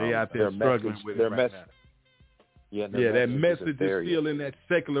 and they out there struggling with it right now. Yeah, that message is still in that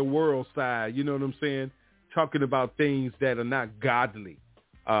secular world side. You know what I'm saying? Talking about things that are not godly.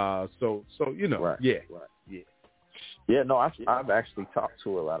 So you know, right. Yeah. Yeah, no, I've actually talked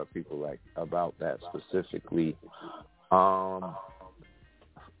to a lot of people like about that specifically. For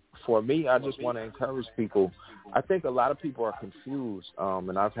me, I just want to encourage people. I think a lot of people are confused,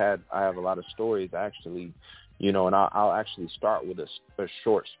 and I have a lot of stories actually, you know, and I'll actually start with a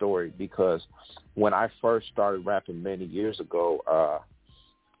short story, because when I first started rapping many years ago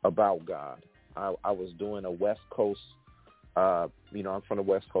about God, I was doing a West Coast, you know, I'm from the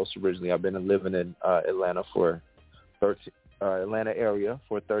West Coast originally. I've been living in Atlanta area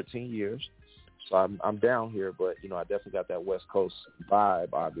for 13 years. So I'm down here, but, you know, I definitely got that West Coast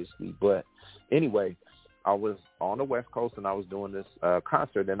vibe, obviously. But anyway, I was on the West Coast and I was doing this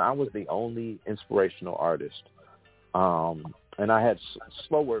concert, and I was the only inspirational artist. And I had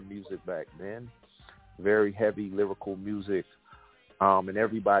slower music back then, very heavy lyrical music. And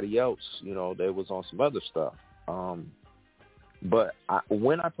everybody else, you know, they was on some other stuff. But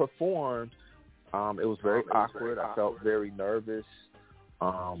when I performed, it was very awkward. I felt very nervous.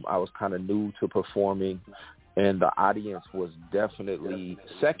 I was kind of new to performing, and the audience was definitely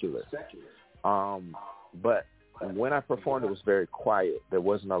secular. But when I performed, it was very quiet. There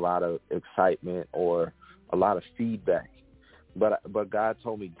wasn't a lot of excitement or a lot of feedback. But God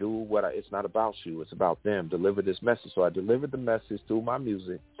told me, do it's not about you. It's about them. Deliver this message. So I delivered the message through my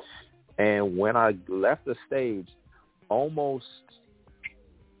music. And when I left the stage, almost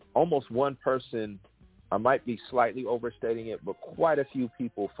one person, I might be slightly overstating it, but quite a few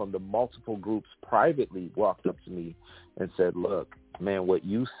people from the multiple groups privately walked up to me and said, look, man, what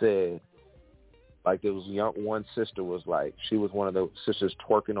you said, like there was one sister was like, she was one of the sisters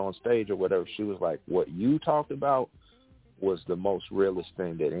twerking on stage or whatever. She was like, what you talked about was the most realest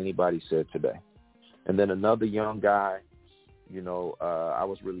thing that anybody said today. And then another young guy, you know, I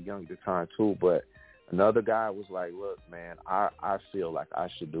was really young at the time too, but another guy was like, look, man, I feel like I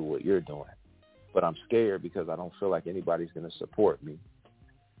should do what you're doing, but I'm scared because I don't feel like anybody's going to support me.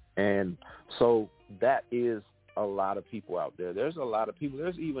 And so that is a lot of people out there. There's a lot of people.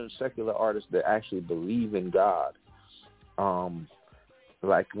 There's even secular artists that actually believe in God.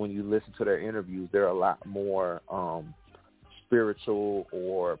 Like when you listen to their interviews, they're a lot more spiritual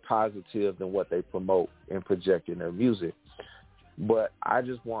or positive than what they promote and project in their music. But I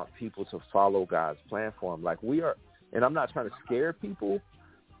just want people to follow God's plan for them. Like we are, and I'm not trying to scare people,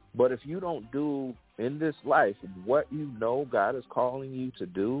 but if you don't do in this life what you know God is calling you to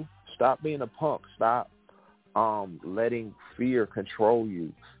do, stop being a punk. Stop letting fear control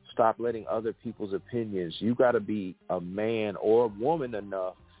you. Stop letting other people's opinions. You got to be a man or a woman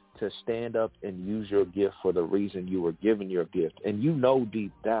enough to stand up and use your gift for the reason you were given your gift. And you know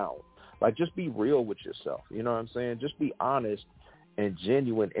deep down, like just be real with yourself. You know what I'm saying? Just be honest and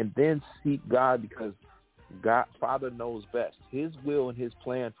genuine, and then seek God, because God, Father knows best. His will and his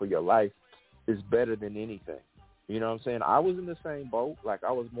plan for your life is better than anything. You know what I'm saying? I was in the same boat. Like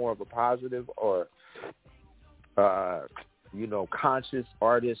I was more of a positive or, you know, conscious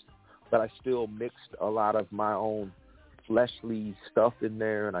artist, but I still mixed a lot of my own fleshly stuff in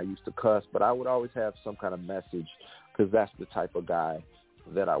there, and I used to cuss, but I would always have some kind of message because that's the type of guy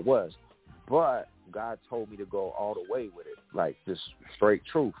that I was. But God told me to go all the way with it, like just straight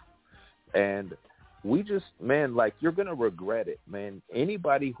truth. And we just, man, like you're going to regret it, man.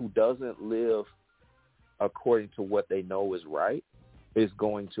 Anybody who doesn't live according to what they know is right is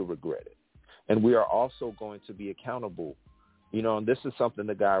going to regret it. And we are also going to be accountable. You know, and this is something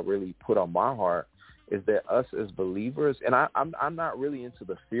that God really put on my heart, is that us as believers, and I'm not really into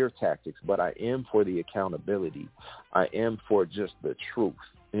the fear tactics, but I am for the accountability. I am for just the truth.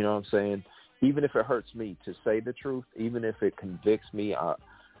 You know what I'm saying? Even if it hurts me to say the truth, even if it convicts me,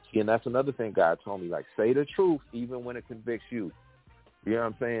 and that's another thing God told me, like, say the truth even when it convicts you. You know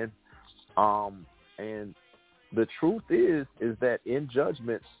what I'm saying? And the truth is that in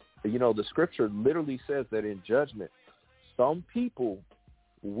judgments, you know, the scripture literally says that in judgment, some people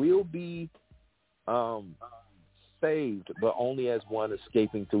will be saved, but only as one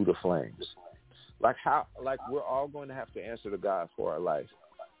escaping through the flames. Like we're all going to have to answer to God for our life.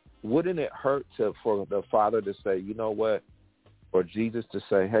 Wouldn't it hurt for the Father to say, you know what, or Jesus to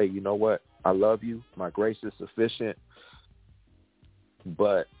say, hey, you know what, I love you, my grace is sufficient,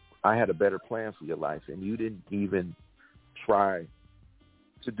 but I had a better plan for your life, and you didn't even try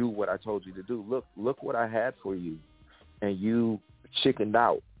to do what I told you to do. Look what I had for you, and you chickened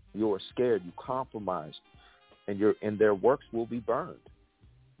out. You were scared. You compromised, and their works will be burned.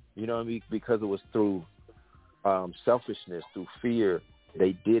 You know what I mean? Because it was through selfishness, through fear.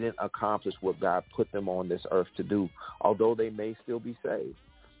 They didn't accomplish what God put them on this earth to do, although they may still be saved.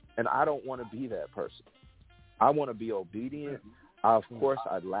 And I don't want to be that person. I want to be obedient. Of course,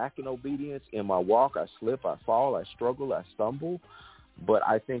 I lack in obedience. In my walk, I slip, I fall, I struggle, I stumble. But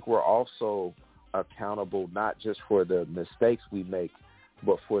I think we're also accountable not just for the mistakes we make,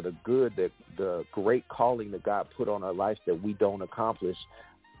 but for the good, the great calling that God put on our life that we don't accomplish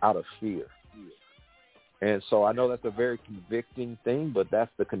out of fear. And so I know that's a very convicting thing, but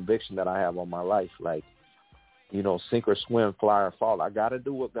that's the conviction that I have on my life. Like, you know, sink or swim, fly or fall. I got to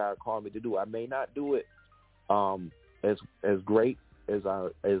do what God called me to do. I may not do it as great as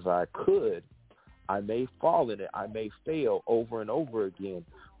I could. I may fall in it. I may fail over and over again,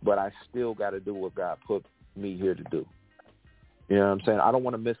 but I still got to do what God put me here to do. You know what I'm saying? I don't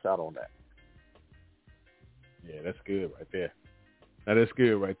want to miss out on that. Yeah, that's good right there. Now, that's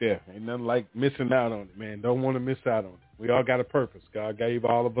good right there. Ain't nothing like missing out on it, man. Don't want to miss out on it. We all got a purpose. God gave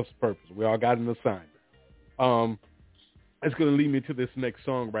all of us a purpose. We all got an assignment. That's going to lead me to this next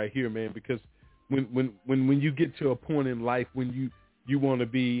song right here, man, because when you get to a point in life when you want to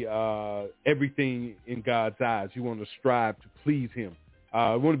be everything in God's eyes, you want to strive to please him.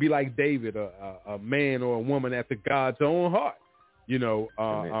 You want to be like David, a man or a woman after God's own heart. You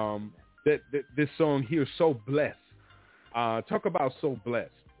know, this song here, So Blessed. Talk about So Blessed.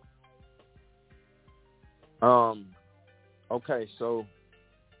 Okay, so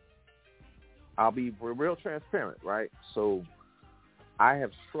I'll be real transparent, right? So I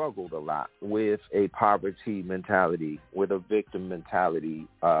have struggled a lot with a poverty mentality, with a victim mentality,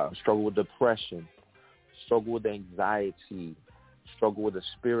 struggle with depression, struggle with anxiety, struggle with a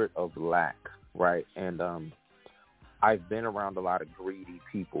spirit of lack, right? And I've been around a lot of greedy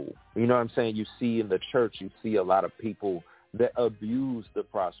people. You know what I'm saying? You see in the church, you see a lot of people that abuse the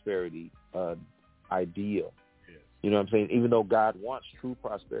prosperity idea. Yes. You know what I'm saying? Even though God wants true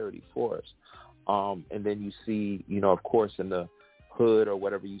prosperity for us. And then you see, you know, of course, in the hood or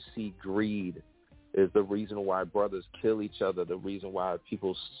whatever, you see greed is the reason why brothers kill each other, the reason why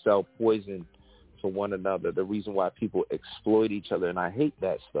people sell poison to one another, the reason why people exploit each other. And I hate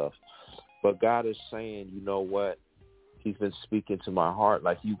that stuff. But God is saying, you know what? He's been speaking to my heart.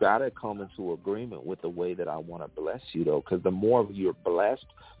 Like, you got to come into agreement with the way that I want to bless you, though, because the more you're blessed,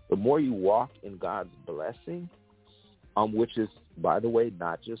 the more you walk in God's blessing, which is, by the way,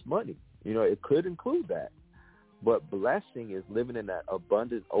 not just money. You know, it could include that. But blessing is living in that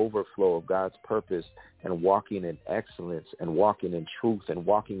abundant overflow of God's purpose and walking in excellence and walking in truth and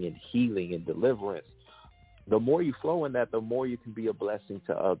walking in healing and deliverance. The more you flow in that, the more you can be a blessing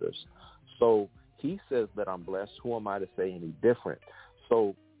to others. So he says that I'm blessed. Who am I to say any different?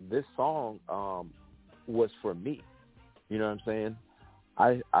 So this song was for me. You know what I'm saying?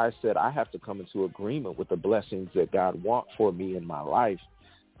 I said I have to come into agreement with the blessings that God wants for me in my life.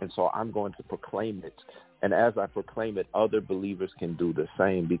 And so I'm going to proclaim it. And as I proclaim it, other believers can do the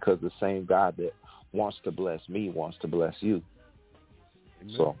same, because the same God that wants to bless me wants to bless you.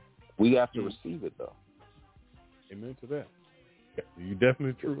 Amen. So we have to receive it, though. Amen to that. You're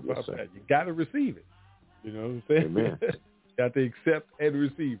definitely true about that. You got to receive it. You know what I'm saying? Amen. Got to accept and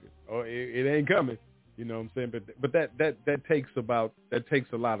receive it, or it ain't coming. You know what I'm saying? But that takes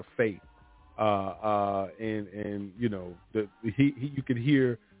a lot of faith. And you know, you could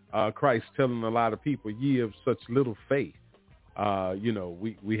hear Christ telling a lot of people, ye of such little faith. You know,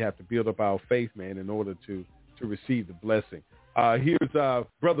 we have to build up our faith, man, in order to receive the blessing. Here's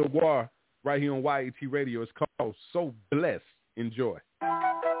Brother War right here on YAT Radio. It's called So Blessed. Enjoy.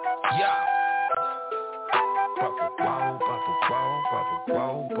 Yeah.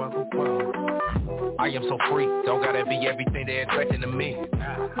 I am so free, don't gotta be everything they're expecting of me.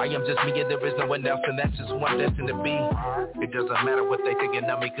 I am just me and there is no one else, and that's just who I'm destined to be. It doesn't matter what they thinking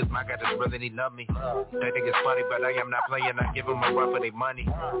of me, cause my God just really love me. They think it's funny, but I am not playing, I give them a run for their money.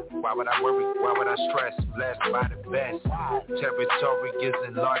 Why would I worry, why would I stress? Blessed by the best. Territory is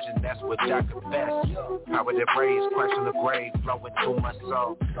enlarged, and that's what I confess. Power that praise, question the grave, flowing through my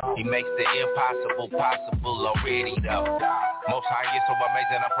soul. He makes the impossible possible already, though. Most high is so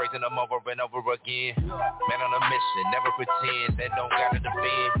amazing, I'm praising him over and over again. win. Man on a mission, never pretend that don't gotta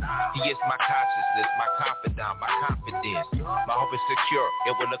defend. He is my consciousness, my confidant, my confidence. My hope is secure,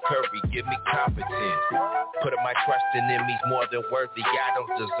 it will occur, give me confidence. Put up my trust in him, he's more than worthy. I don't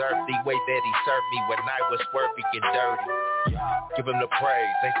deserve the way that he served me when I was worthy and dirty. Give him the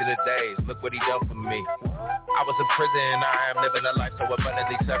praise, thanks to the days, look what he done for me. I was in prison, I am living a life so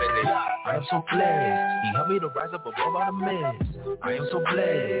abundantly suddenly. I am so blessed, he helped me to rise up above all the mess. I am so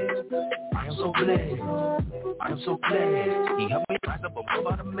blessed, I am so blessed, I am so blessed, he helped me to rise up above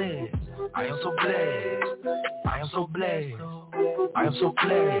all the mess. I am so blessed, I am so blessed, I am so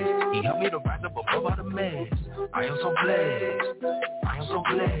blessed, he helped me to rise up above all the mess. I am so blessed, I am so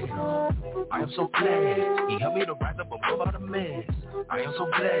blessed, I am so blessed, he helped me to rise up above all the mess. I am so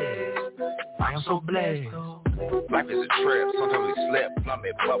blessed, I am so blessed. Life is a trip, sometimes we slip,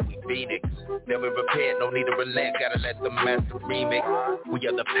 plummet, but we Phoenix. Then we repent, no need to relent, gotta let the master remix. We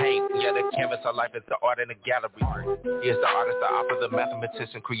are the paint, we are the canvas, our life is the art in the gallery. He is the artist, the author, the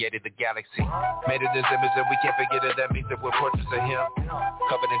mathematician, created the galaxy. Made in his image and we can't forget it, that means that we're portraits of him.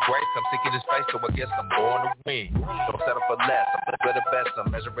 Covered in grace, I'm seeking his face, so I guess I'm born to win. Don't settle for less, I'm looking for the best,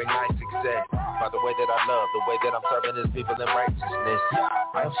 I'm measuring my success. By the way that I love, the way that I'm serving his people in righteousness.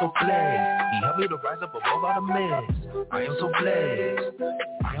 I am so blessed, he helped me to rise up above all the mess. I am so blessed,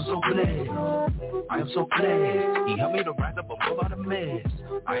 I am so blessed, I am so blessed, he helped me to rise up above all the mess.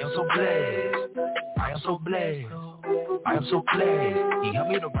 I am so blessed, I am so blessed, I am so blessed, he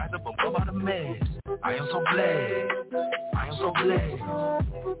helped me to rise up above all the mess. I am so blessed, I am so blessed,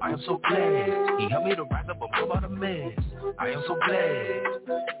 I am so blessed, he helped me to rise up above all the mess. I am so blessed,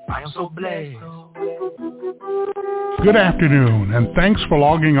 I am so blessed. Good afternoon, and thanks for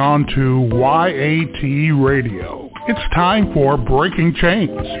logging on to YAT Radio. It's time for Breaking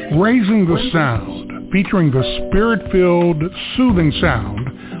Chains, Raising the Sound, featuring the spirit-filled, soothing sound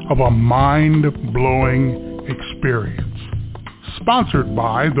of a mind-blowing experience. Sponsored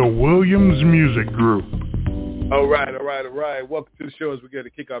by the Williams Music Group. All right. Welcome to the show as we get to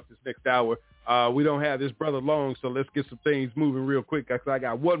kick off this next hour. We don't have this brother long, so let's get some things moving real quick. Because I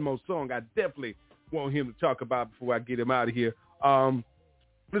got one more song I definitely want him to talk about before I get him out of here.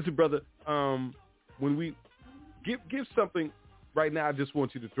 Listen, brother, when we give something right now, I just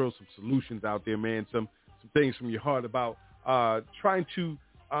want you to throw some solutions out there, man. Some things from your heart about trying to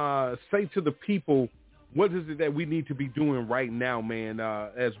say to the people, what is it that we need to be doing right now, man?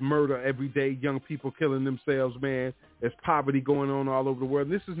 As murder every day, young people killing themselves, man. There's poverty going on all over the world.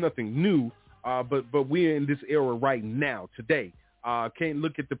 This is nothing new, but we're in this era right now, today. Can't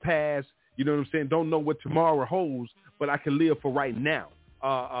look at the past. You know what I'm saying? Don't know what tomorrow holds, but I can live for right now.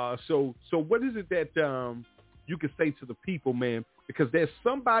 So what is it that you can say to the people, man? Because there's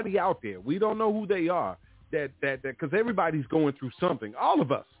somebody out there. We don't know who they are. That because everybody's going through something. All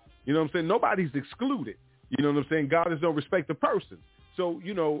of us. You know what I'm saying? Nobody's excluded. You know what I'm saying? God is no respecter of persons. So,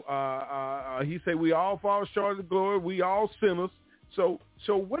 you know, he said we all fall short of the glory. We all sinners. So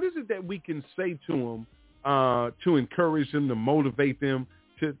what is it that we can say to them to encourage them, to motivate them,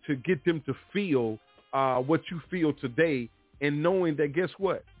 to get them to feel what you feel today, and knowing that, guess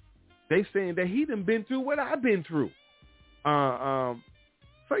what? They saying that he done been through what I've been through.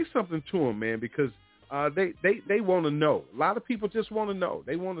 Say something to them, man, because they want to know. A lot of people just want to know.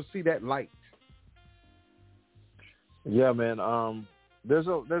 They want to see that light. Yeah, man. There's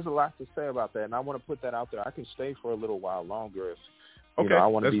a lot to say about that, and I want to put that out there. I can stay for a little while longer if you know, I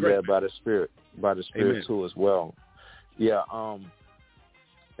want to be led by the Spirit Amen. Too as well. Yeah.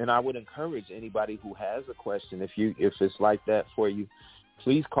 And I would encourage anybody who has a question, if it's like that for you,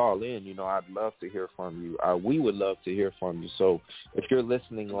 please call in. You know, I'd love to hear from you. We would love to hear from you. So if you're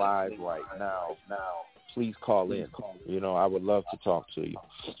listening live right now, please call in. You know, I would love to talk to you.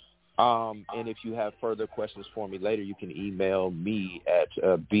 And if you have further questions for me later, you can email me at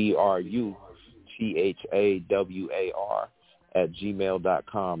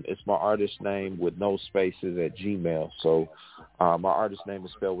BRUTHAWAR@gmail.com. It's my artist name with no spaces at Gmail. So my artist name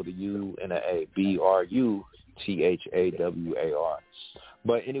is spelled with a U and an A, BRUTHAWAR.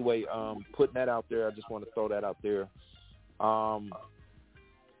 But anyway, putting that out there, I just want to throw that out there.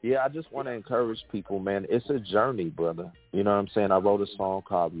 Yeah, I just want to encourage people, man. It's a journey, brother. You know what I'm saying? I wrote a song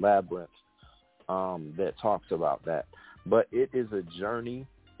called Labyrinth that talks about that. But it is a journey.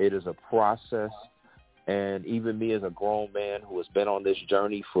 It is a process. And even me as a grown man who has been on this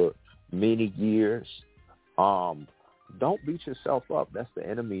journey for many years, don't beat yourself up. That's the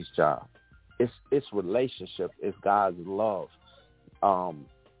enemy's job. It's relationship. It's God's love,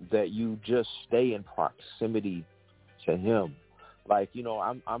 that you just stay in proximity to him. Like, you know,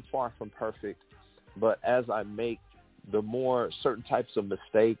 I'm far from perfect, but as I make the more certain types of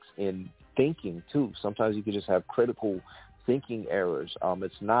mistakes in thinking too. Sometimes you can just have critical thinking errors.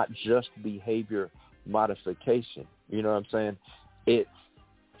 It's not just behavior modification. You know what I'm saying? It's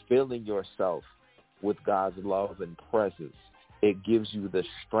filling yourself with God's love and presence. It gives you the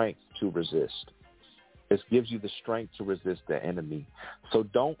strength to resist. It gives you the strength to resist the enemy. So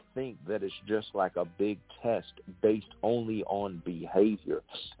don't think that it's just like a big test based only on behavior.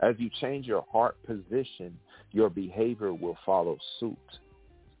 As you change your heart position, your behavior will follow suit.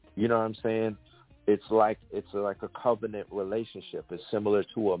 You know what I'm saying? It's like a covenant relationship. It's similar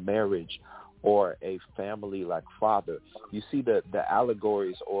to a marriage or a family like father. You see the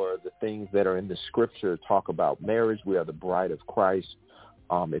allegories or the things that are in the scripture talk about marriage. We are the bride of Christ.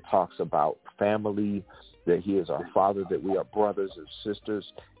 It talks about family, that he is our father, that we are brothers and sisters.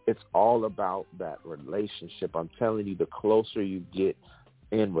 It's all about that relationship. I'm telling you, the closer you get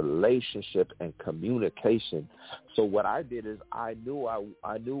in relationship and communication. So what I did is I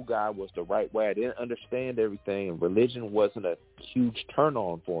knew God was the right way. I didn't understand everything, and religion wasn't a huge turn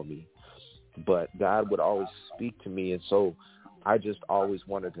on for me. But God would always speak to me, and so I just always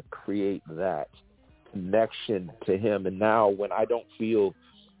wanted to create that connection to him. And now when I don't feel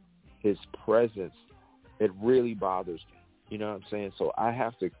his presence, it really bothers me. You know what I'm saying? So I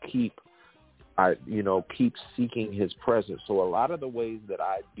have to keep seeking his presence. So a lot of the ways that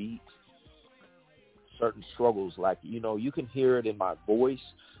I beat certain struggles, like, you can hear it in my voice,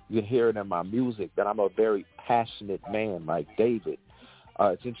 you can hear it in my music, that I'm a very passionate man like David.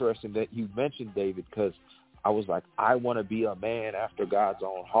 It's interesting that you mentioned David, because I was like, I want to be a man after God's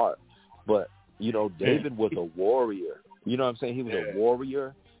own heart. But, David was a warrior. You know what I'm saying? He was a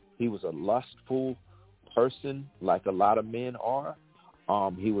warrior. He was a lustful person, like a lot of men are.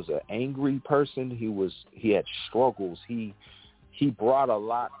 He was an angry person. He had struggles. He brought a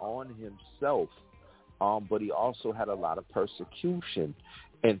lot on himself, but he also had a lot of persecution.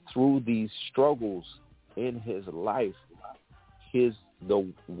 And through these struggles in his life,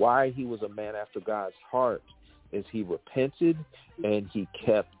 why he was a man after God's heart is he repented and he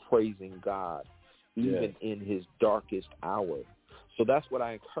kept praising God even in his darkest hour. So that's what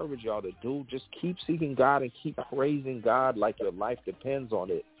I encourage y'all to do. Just keep seeking God and keep praising God like your life depends on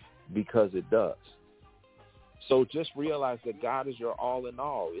it, because it does. So just realize that God is your all in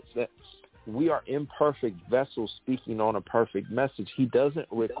all. It's that we are imperfect vessels speaking on a perfect message. He doesn't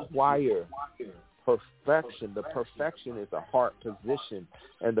require perfection. The perfection is a heart position.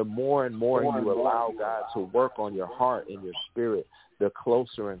 And the more and more you allow God to work on your heart and your spirit, the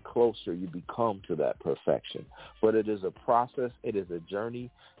closer and closer you become to that perfection. But it is a process. It is a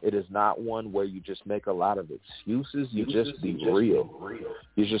journey. It is not one where you just make a lot of excuses. You just be real.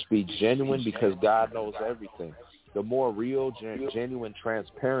 You just be genuine, because God knows everything. The more real, genuine,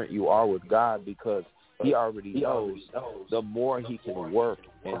 transparent you are with God, because he already knows, the more he can work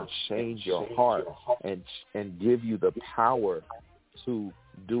and change your heart and give you the power to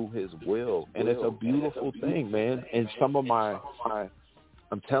do his will. And it's a beautiful thing, man. And some of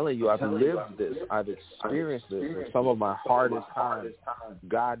I'm telling you, I've lived this. I've experienced this. And some of my hardest times,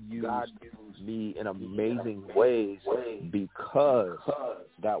 God used me in amazing ways, because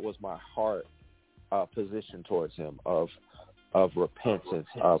that was my heart position towards him, of repentance,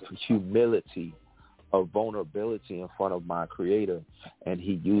 of humility, of vulnerability in front of my Creator. And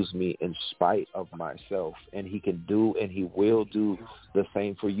he used me in spite of myself, and he can do and he will do the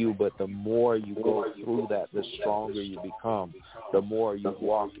same for you. But the more you go through that, the stronger you become, the more you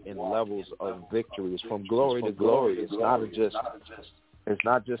walk in levels of victories from glory to glory. It's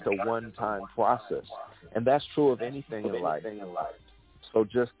not just a one-time process, and that's true of anything in life. So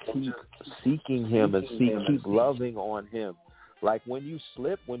just keep seeking him and keep loving on him. Like when you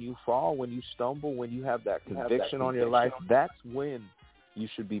slip, when you fall, when you stumble, when you have that conviction on your life, that's when you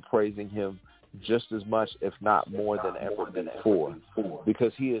should be praising him just as much, if not more than ever before,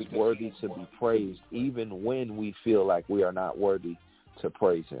 because he is worthy to be praised even when we feel like we are not worthy to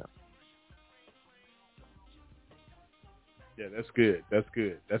praise him. Yeah, that's good. That's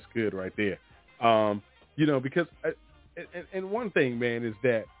good right there. Because and one thing, man, is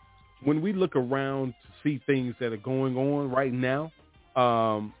that when we look around to see things that are going on right now,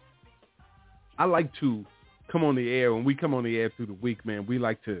 I like to come on the air. When we come on the air through the week, man, we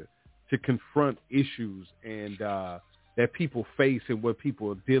like to confront issues and that people face and what people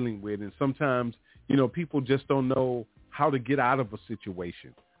are dealing with. And sometimes, people just don't know how to get out of a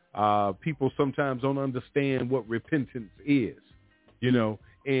situation. People sometimes don't understand what repentance is,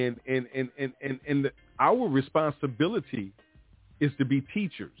 and our responsibility is to be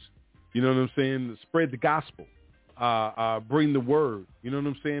teachers. You know what I'm saying? Spread the gospel, bring the word. You know what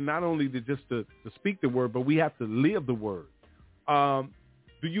I'm saying? Not only to speak the word, but we have to live the word.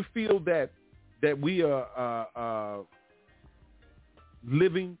 Do you feel that we are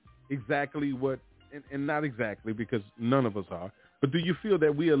living exactly what, and not exactly because none of us are, but do you feel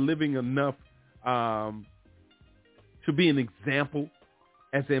that we are living enough to be an example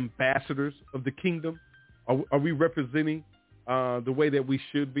as ambassadors of the kingdom? Are we representing the way that we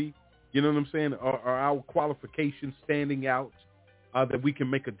should be? You know what I'm saying? Are our qualifications standing out that we can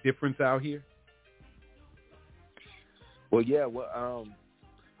make a difference out here? Well, yeah.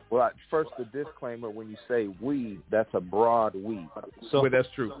 First, the disclaimer, when you say we, that's a broad we. So, well, that's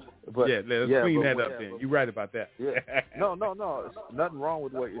true. But, let's clean that up then. You're right about that. Yeah. No. There's nothing wrong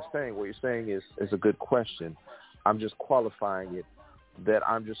with what you're saying. What you're saying is a good question. I'm just qualifying it that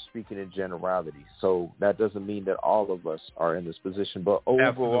I'm just speaking in generality. So that doesn't mean that all of us are in this position. But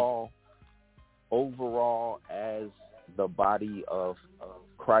overall, as the body of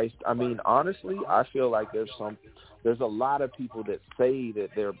Christ, I mean, honestly, I feel like there's a lot of people that say that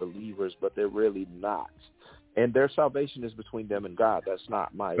they're believers, but they're really not. And their salvation is between them and God. That's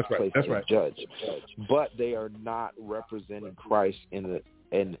not my place to judge. But they are not representing Christ in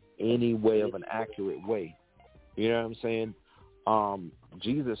any way of an accurate way. You know what I'm saying?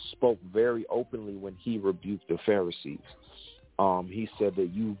 Jesus spoke very openly when he rebuked the Pharisees. He said that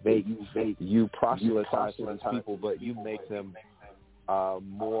you proselytize to these people, but you make them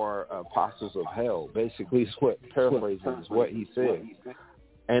more apostles of hell. Basically, is what paraphrases what he said.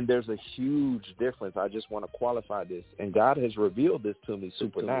 And there's a huge difference. I just want to qualify this. And God has revealed this to me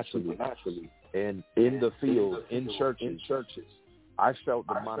supernaturally. And in the field, in churches, I felt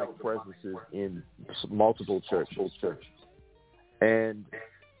demonic presences in multiple churches. And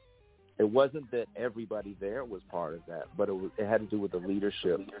it wasn't that everybody there was part of that, but it had to do with the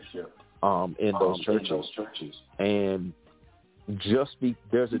leadership in those churches. And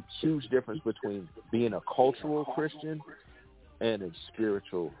there's a huge difference between being a cultural Christian and a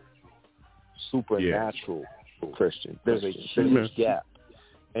spiritual, supernatural Christian. There's a huge gap.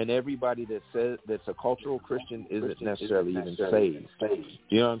 And everybody that says that's a cultural Christian isn't necessarily even saved.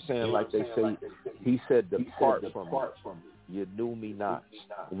 You know what I'm saying? Like they say, he said, "Depart from me. You knew me not.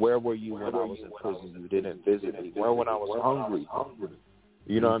 Where were you when I was in prison? You didn't visit me. Where when I was hungry?"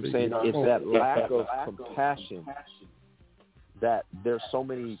 You know what I'm saying? It's that lack of compassion that there's so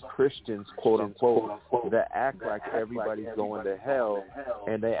many Christians, quote unquote, that act like everybody's going to hell,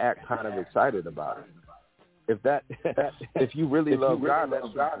 and they act kind of excited about it. If you really love God, that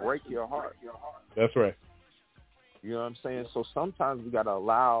should break your heart. That's right. You know what I'm saying? So sometimes we got to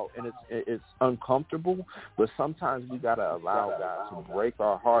allow, and it's uncomfortable, but sometimes we got to allow God to break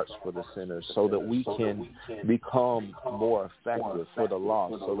our hearts for the sinners so that we can become more effective for the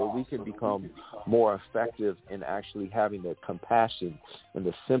lost, so that we can become more effective in actually having the compassion and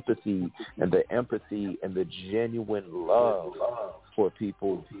the sympathy and the empathy and the genuine love for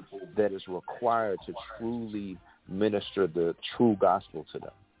people that is required to truly minister the true gospel to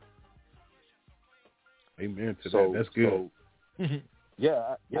them. Amen to that. That's good.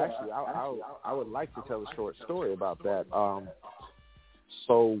 Actually, I would like to tell a short story about that.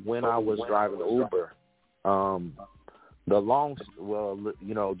 So when I was driving Uber,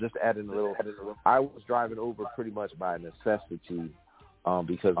 just adding a little, I was driving Uber pretty much by necessity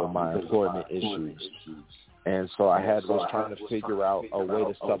because of my employment issues. And so I was trying to figure out a way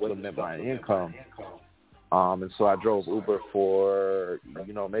to supplement my income. And so I drove Uber for,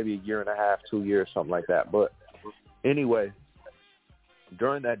 maybe a year and a half, 2 years, something like that. But anyway,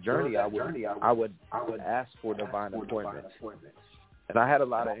 during that journey, I would ask for divine appointments. And I had a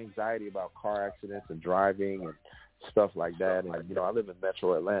lot of anxiety about car accidents and driving and stuff like that. And, I live in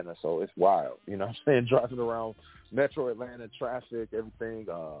Metro Atlanta, so it's wild. You know what I'm saying? Driving around Metro Atlanta, traffic, everything,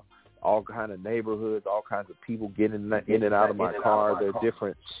 all kind of neighborhoods, all kinds of people getting in and out of my car. They're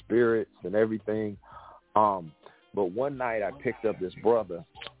different spirits and everything. But one night I picked up this brother,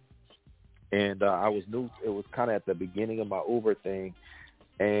 and I was new. It was kind of at the beginning of my Uber thing,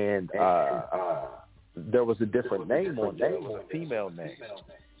 and there was a different name on there. It was a female name.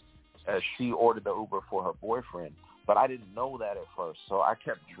 She ordered the Uber for her boyfriend, but I didn't know that at first. So I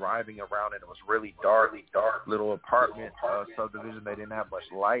kept driving around, and it was really dark little apartment subdivision. They didn't have much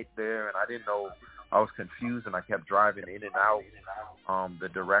light there, and I didn't know. I was confused, and I kept driving in and out the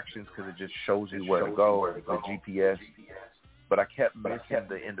directions because it just shows you where to go, the GPS. But I kept missing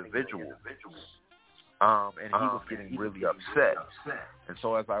the individual, and he was getting really upset. And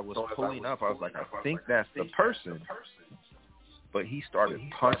so as I was pulling up, I was like, I think that's the person. But he started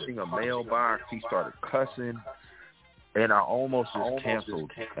punching a mailbox. He started cussing, and I almost just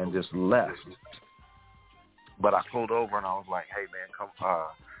canceled and just left. But I pulled over, and I was like, hey, man, come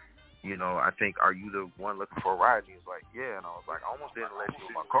you know, I think, are you the one looking for a ride? He was like, yeah. And I was like, I almost didn't let you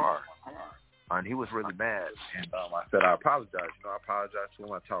in my car. And he was really mad. And I said, I apologize. You know, I apologized to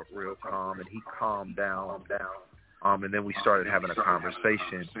him. I talked real calm, and he calmed down. And then we started having a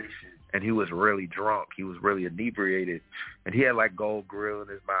conversation, and he was really drunk. He was really inebriated. And he had, like, gold grill in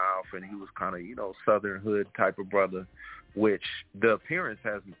his mouth, and he was kind of, you know, Southern hood type of brother, which the appearance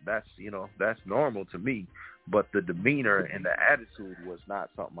that's normal to me. But the demeanor and the attitude was not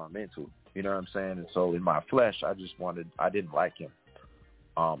something I'm into. You know what I'm saying? And so in my flesh, I didn't like him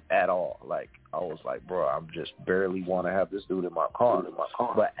at all. Like, I was like, bro, I just barely want to have this dude in my car.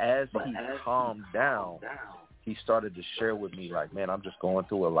 But as he calmed down, he started to share with me, like, man, I'm just going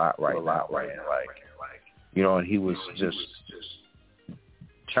through a lot right now, man. Like, you know, and he was just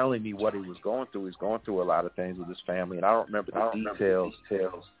telling me what he was going through. He's going through a lot of things with his family, and I don't remember the details,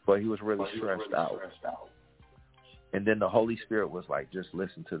 but he was really stressed out. And then the Holy Spirit was like, just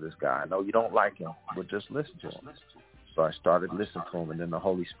listen to this guy. I know you don't like him, but just listen to him. So I started listening to him, and then the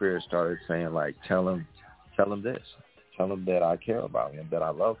Holy Spirit started saying, like, tell him this. Tell him that I care about him, that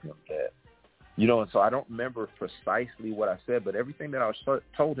I love him, that, you know. And so I don't remember precisely what I said, but everything that I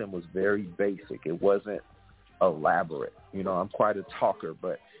told him was very basic. It wasn't elaborate. You know, I'm quite a talker,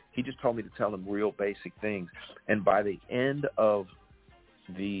 but he just told me to tell him real basic things. And by the end of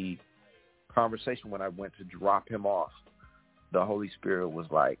the conversation, when I went to drop him off, the Holy Spirit was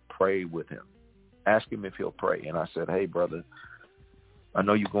like, pray with him. Ask him if he'll pray. And I said, hey, brother, I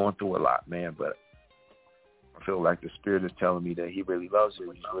know you're going through a lot, man, but I feel like the Spirit is telling me that he really loves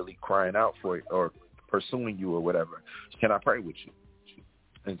you. He's really crying out for you or pursuing you or whatever. Can I pray with you?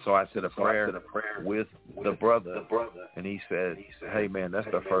 And so I said a prayer with the brother, and he said, hey, man, that's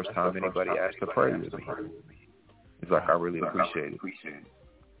the first time anybody asked to pray with me. He's like, I really appreciate it.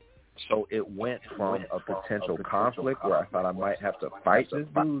 So it went from a potential conflict where I thought I might have to fight this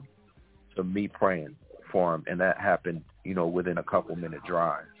dude to me praying for him. And that happened, you know, within a couple-minute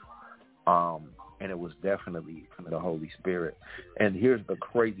drive. And it was definitely the Holy Spirit. And here's the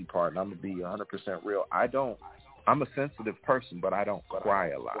crazy part, and I'm going to be 100% real. I'm a sensitive person, but I don't cry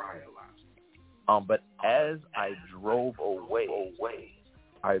a lot. But as I drove away,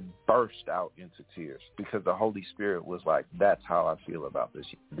 I burst out into tears because the Holy Spirit was like, that's how I feel about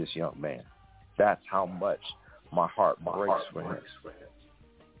this young man. That's how much my heart breaks for him.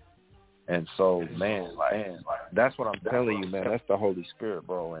 And so, man, that's what I'm telling you, man. That's the Holy Spirit,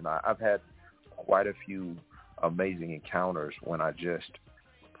 bro. And I've had quite a few amazing encounters when I just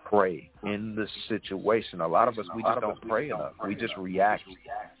pray in the situation. A lot of us, we just don't pray enough. We just react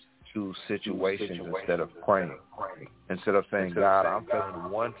to situations instead of praying. Instead of saying, God, I'm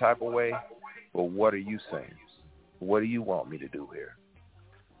feeling one type of way, but what are you saying? What do you want me to do here?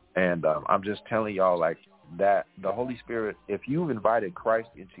 And I'm just telling y'all, like, that the Holy Spirit, if you've invited Christ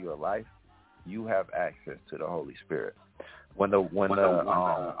into your life, you have access to the Holy Spirit. When the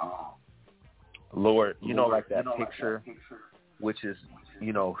Lord, you know, like that picture, which is,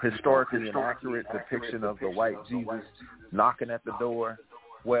 you know, historically an accurate depiction of the white Jesus knocking at the door.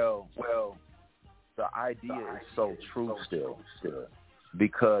 Well, the idea is so true still,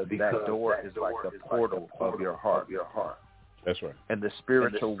 because that door is like the portal of your heart. That's right. And the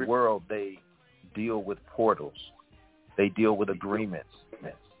spiritual world, they deal with portals. They deal with agreements.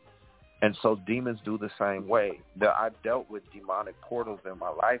 And so demons do the same way. I've dealt with demonic portals in my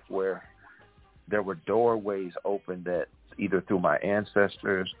life where there were doorways opened that either through my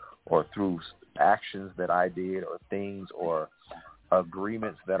ancestors or through actions that I did or things or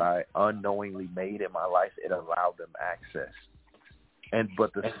agreements that I unknowingly made in my life, it allowed them access.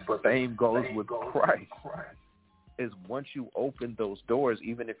 But the same goes with Christ. Is once you open those doors,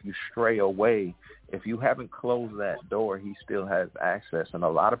 even if you stray away, if you haven't closed that door, he still has access. And a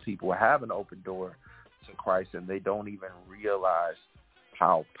lot of people have an open door to Christ, and they don't even realize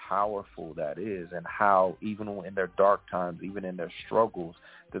how powerful that is, and how even in their dark times, even in their struggles,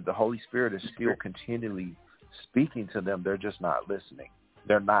 that the Holy Spirit is still continually speaking to them. They're just not listening.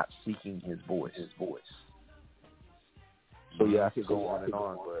 They're not seeking his voice. So yeah, I could go on and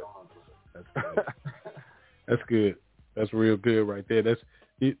on, but that's good. That's real good right there. That's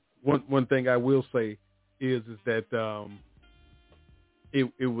it. One thing I will say is that it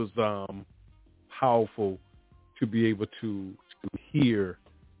was powerful to be able to hear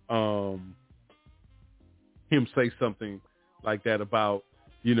him say something like that about,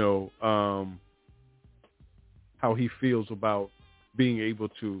 you know, how he feels about being able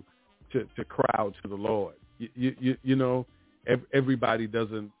to cry out to the Lord. You know, everybody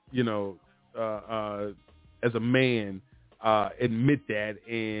doesn't, you know, as a man, admit that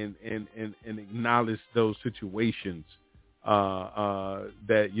and acknowledge those situations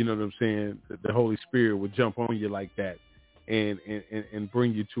that, you know what I'm saying, the Holy Spirit would jump on you like that and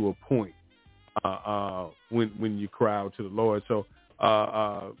bring you to a point when you cry out to the Lord. So,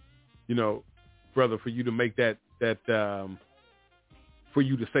 you know, brother, for you to make that for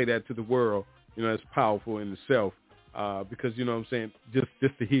you to say that to the world, you know, that's powerful in itself, because, you know what I'm saying,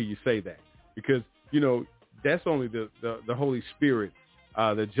 just to hear you say that, because, you know, that's only the Holy Spirit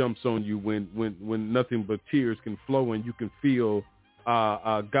that jumps on you when nothing but tears can flow and you can feel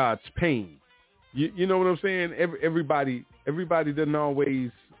God's pain. You know what I'm saying? Everybody doesn't always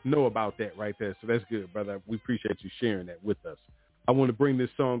know about that right there. So that's good, brother. We appreciate you sharing that with us. I want to bring this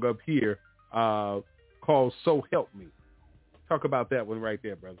song up here called So Help Me. Talk about that one right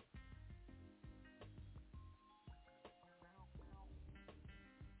there, brother.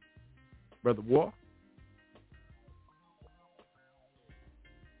 Brother War?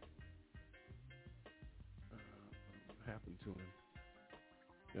 What happened to him?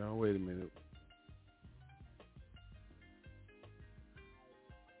 Y'all, wait a minute.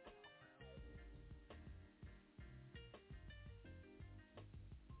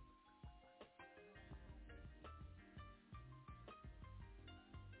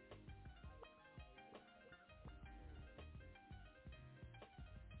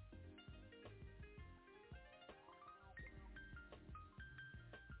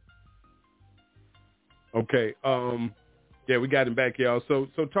 Okay. Yeah, we got him back, y'all. So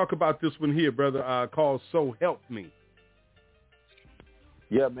talk about this one here, brother, called So Help Me.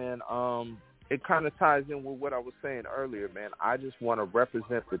 Yeah, man. It kind of ties in with what I was saying earlier, man. I just want to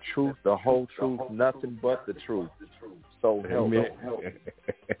represent the truth, the whole truth, nothing but the truth. So help me.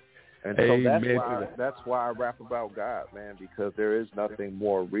 And so that's why I rap about God, man, because there is nothing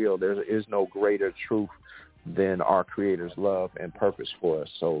more real. There is no greater truth than our Creator's love and purpose for us.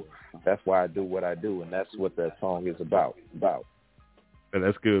 So that's why I do what I do, and that's what that song is about. Yeah,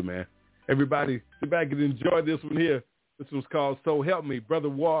 that's good, man. Everybody, sit back and enjoy this one here. This was called So Help Me, Brother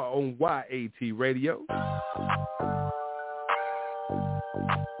War on YAT Radio.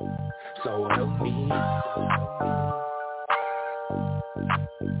 So help me.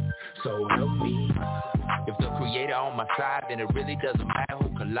 So help me. If the Creator on my side, then it really doesn't matter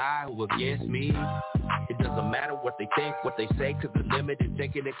who can lie, who against me. It doesn't matter what they think, what they say, cause the limited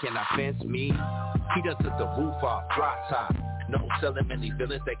thinking it cannot fence me. He done took the roof off, drop top. No selling many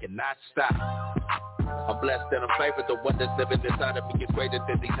feelings they cannot stop. I'm blessed and I'm favored. The one that's living inside of me is greater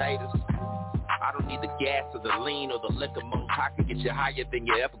than these haters. I don't need the gas or the lean or the liquor. Most high can get you higher than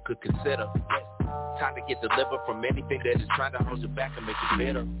you ever could consider. Time to get delivered from anything that is trying to hold you back and make you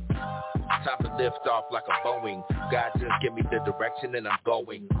bitter. Time to lift off like a Boeing. God just give me the direction and I'm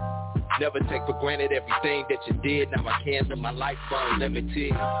going. Never take for granted everything that you did. Now I can't live my life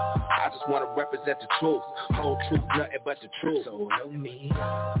unlimited. I just want to represent the truth. Whole truth, nothing but the truth. So help me.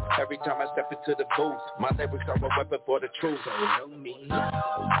 Every time I step into the booth, my lyrics are a weapon for the truth. So help me.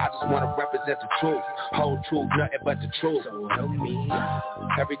 I just want to represent the truth. Whole truth, nothing but the truth. So help me.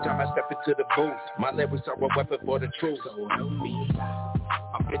 Every time I step into the booth, my lyrics are a weapon for the truth. So help me.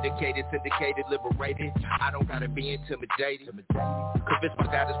 I'm vindicated, syndicated, liberated. I don't gotta be intimidated. Convinced my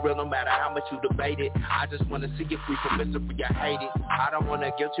God is real no matter how much you debate it. I just wanna see you free from misery, I hate it. I don't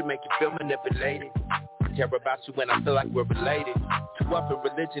wanna guilt you, make you feel manipulated. I care about you when I feel like we're related. Too often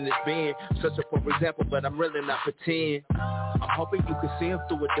religion is being such a poor example, but I'm really not pretend. I'm hoping you can see him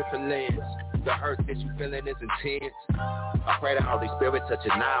through a different lens. The hurt that you feeling is intense. I pray the Holy Spirit touch you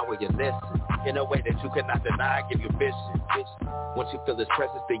now where you listen. In a way that you cannot deny, give you vision. Once you feel his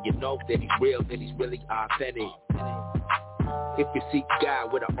presence, then you know that he's real, that he's really authentic. If you seek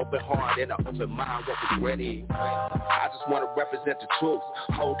God with an open heart and an open mind, what was ready? I just want to represent the truth.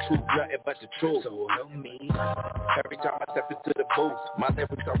 Whole truth, nothing but the truth. So help me. Every time I step into the booth, my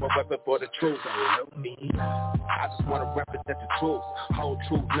lyrics are a weapon for the truth. So help me. I just want to represent the truth. Whole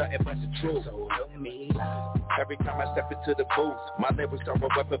truth, nothing but the truth. So help me. Every time I step into the booth, my lyrics are a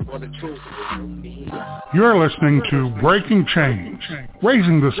weapon for the truth. So help me. You're listening to Breaking Chains,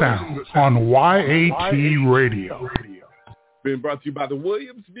 Raising the Sound on YAT Radio. Been brought to you by the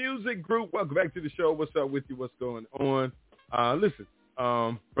Williams Music Group. Welcome back to the show. What's up with you? What's going on? Listen,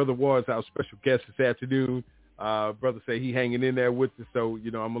 Brother War is our special guest this afternoon. Brother say he hanging in there with us, so,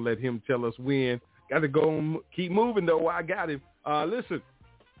 you know, I'm going to let him tell us when. Got to go and keep moving, though. I got him. Listen,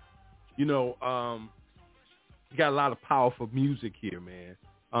 you know, you got a lot of powerful music here,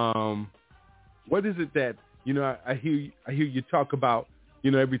 man. What is it that, you know, I hear you talk about, you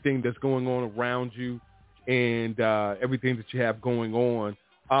know, everything that's going on around you, and everything that you have going on.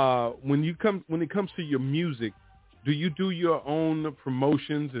 When it comes to your music, do you do your own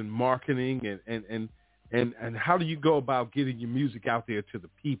promotions and marketing And how do you go about getting your music out there to the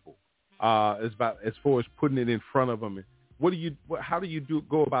people? As far as putting it in front of them, how do you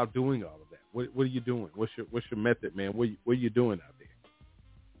go about doing all of that? What are you doing? What's your method, man? What are you doing out there?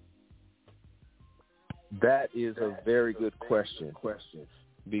 That is a very good question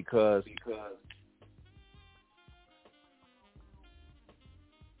because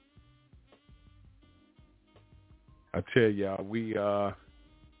I tell y'all, we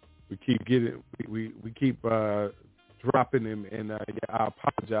keep getting we keep dropping them, and I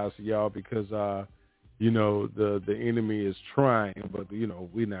apologize to y'all because the enemy is trying, but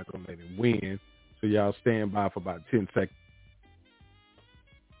we're not gonna let him win. So y'all stand by for about 10 seconds.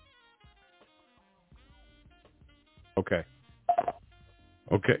 Okay.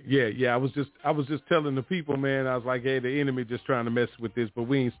 Yeah. I was just telling the people, man. I was like, hey, the enemy just trying to mess with this, but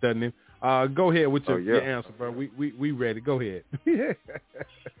we ain't studying him. Go ahead with your answer, bro. We ready. Go ahead.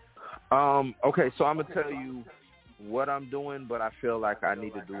 Okay, so I'm gonna tell you what I'm doing, but I feel like I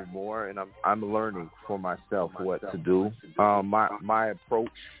need to do more, and I'm learning for myself what to do. My approach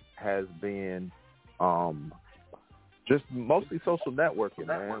has been just mostly social networking,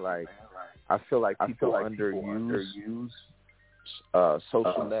 man. Like I feel like people underuse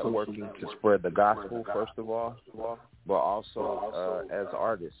social networking to spread the gospel, first of all, but also as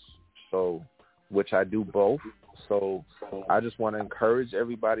artists. So, which I do both. So I just want to encourage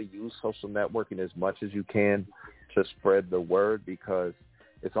everybody to use social networking as much as you can to spread the word, because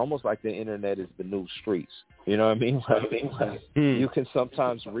it's almost like the internet is the new streets. You know what I mean? You can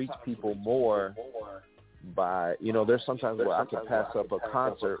sometimes reach people more by, there's sometimes where I can pass up a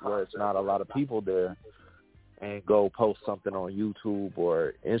concert where it's not a lot of people there and go post something on YouTube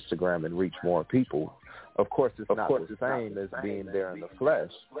or Instagram and reach more people. Of course, it's not the same as being there in the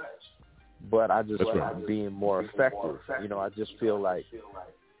flesh, but I just like being more effective. I just feel like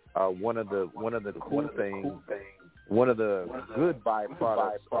one of the cool things, one of the good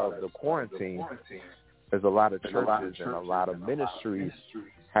byproducts of the quarantine is a lot of churches and a lot of ministries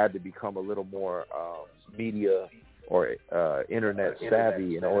had to become a little more media or internet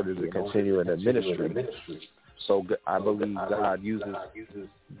savvy in order to continue in the ministry. So I believe God uses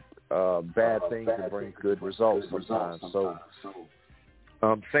bad things to bring good results sometimes. So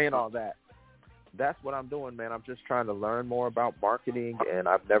saying all that, that's what I'm doing, man. I'm just trying to learn more about marketing, and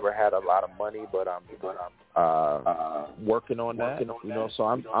I've never had a lot of money, but I'm working on that. So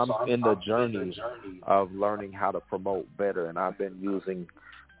I'm in the journey of learning how to promote better, and I've been using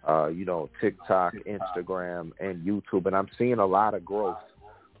TikTok, Instagram, and YouTube, and I'm seeing a lot of growth,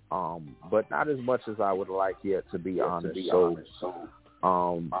 but not as much as I would like yet, to be honest. So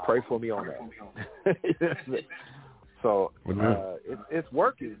pray for me on that. So it's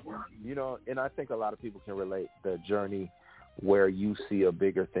working, and I think a lot of people can relate the journey where you see a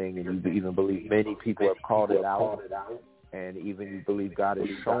bigger thing and you even believe many people have called it out, and even you believe God has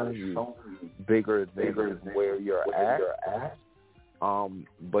shown you bigger than where you're at.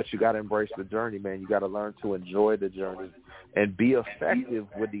 But you got to embrace the journey, man. You got to learn to enjoy the journey and be effective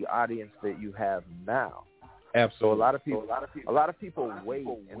with the audience that you have now. Absolutely. So a lot of people wait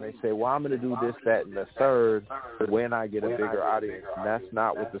and they say, well, I'm going to do this, that, and the third when I get a bigger audience. And that's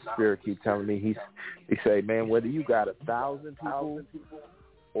not what the Spirit keeps telling me. He say, man, whether you got 1,000 people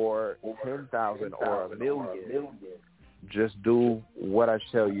or 10,000 or 1 million, just do what I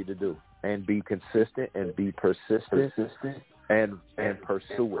tell you to do and be consistent and be persistent and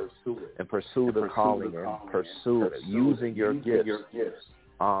pursue it and pursue the calling and pursue it, using your gifts.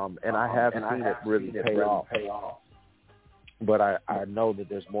 And I have seen it really pay off. But I know that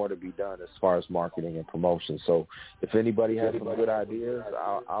there's more to be done as far as marketing and promotion. So if anybody has some good ideas,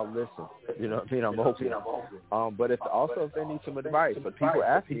 I'll listen. You know what I mean? I'm open. But if they need some advice, but people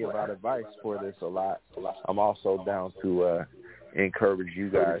ask me about advice for this a lot, I'm also down to encourage you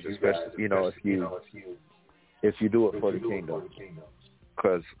guys, especially if you do it for the kingdom.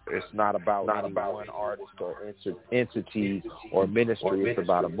 Because it's not about one artist or entity or ministry. It's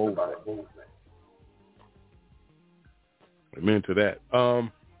about a movement. Amen to that.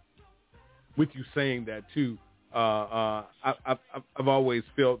 With you saying that too, I've always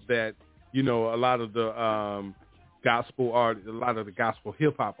felt that a lot of the gospel artists, a lot of the gospel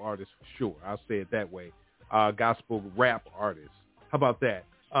hip hop artists, for sure, I'll say it that way. Gospel rap artists. How about that?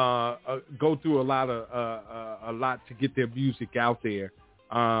 Go through a lot to get their music out there.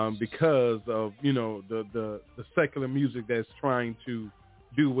 Because of the secular music that's trying to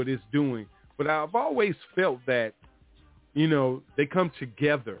do what it's doing, but I've always felt that they come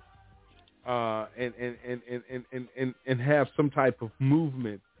together and have some type of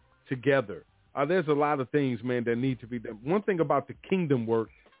movement together. There's a lot of things, man, that need to be done. One thing about the kingdom work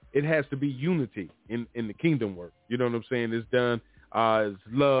it has to be unity in the kingdom work. You know what I'm saying? It's done. It's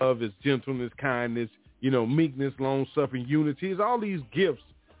love, it's gentleness, kindness, meekness, long suffering, unity. It's all these gifts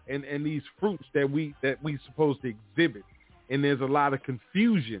and these fruits that we supposed to exhibit. And there's a lot of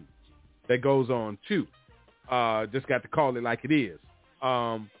confusion that goes on too. Just got to call it like it is.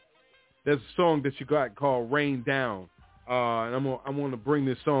 There's a song that you got called "Rain Down," and I want to bring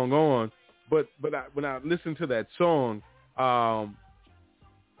this song on. But when I listen to that song,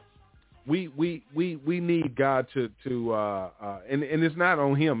 we need God to and it's not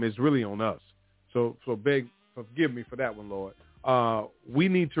on him, it's really on us. So forgive me for that one, Lord. We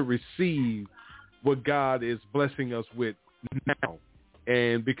need to receive what God is blessing us with now,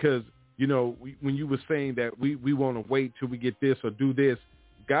 and because when you were saying that we want to wait till we get this or do this,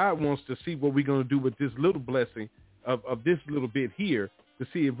 God wants to see what we're going to do with this little blessing of this little bit here to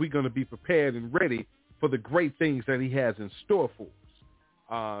see if we're going to be prepared and ready for the great things that he has in store for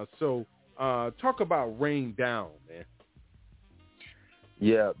us. So talk about Rain Down, man.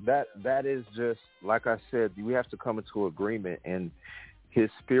 Yeah, that is just, like I said, we have to come into agreement, and his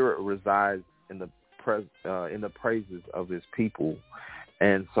spirit resides in the praises of his people.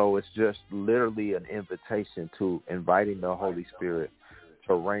 And so it's just literally an invitation to inviting the Holy Spirit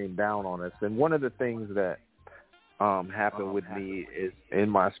to rain down on us. And one of the things that happened with me is in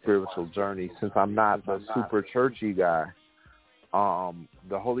my spiritual journey, since I'm not the super churchy guy,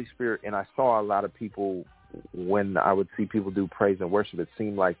 the Holy Spirit, and I saw a lot of people, when I would see people do praise and worship, it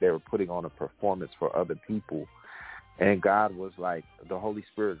seemed like they were putting on a performance for other people. And God was like, the Holy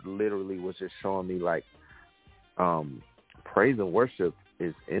Spirit literally was just showing me like, praise and worship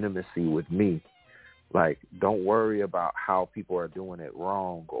is intimacy with me. Like, don't worry about how people are doing it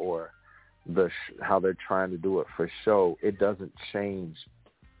wrong or how they're trying to do it for show. It doesn't change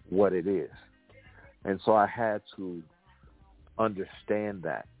what it is. And so I had to understand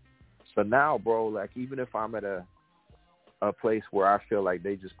that. So now, bro, like, even if I'm at a place where I feel like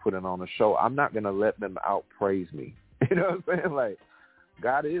they just putting on a show, I'm not going to let them outpraise me. You know what I'm saying? Like,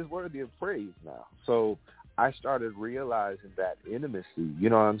 God is worthy of praise now. So I started realizing that intimacy, you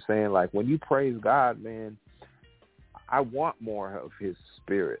know what I'm saying? Like, when you praise God, man, I want more of his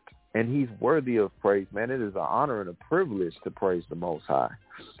spirit. And he's worthy of praise, man. It is an honor and a privilege to praise the Most High.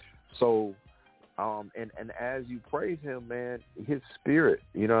 So, and as you praise him, man, his spirit,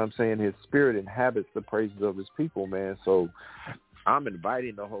 you know what I'm saying? His spirit inhabits the praises of his people, man. So I'm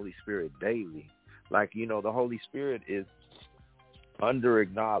inviting the Holy Spirit daily. Like, the Holy Spirit is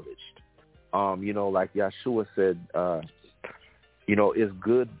under-acknowledged. Like Yeshua said, it's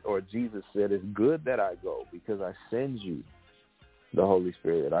good, or Jesus said, it's good that I go because I send you the Holy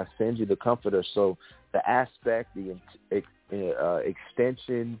Spirit. I send you the Comforter. So the aspect, the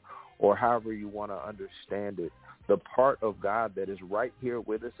extension, or however you want to understand it, the part of God that is right here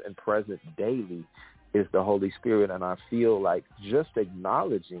with us and present daily is the Holy Spirit. And I feel like just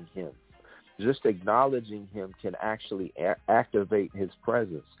acknowledging him can actually activate his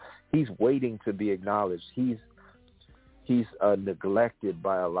presence. He's waiting to be acknowledged. He's neglected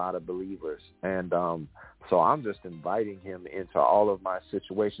by a lot of believers. And so I'm just inviting him into all of my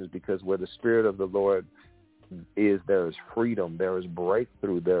situations, because where the Spirit of the Lord is, there is freedom, there is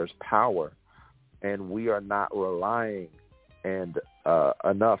breakthrough, there is power. And we are not relying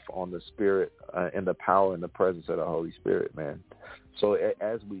enough on the Spirit and the power and the presence of the Holy Spirit, man. So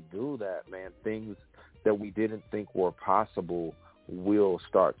as we do that, man, things that we didn't think were possible will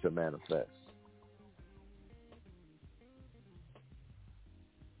start to manifest.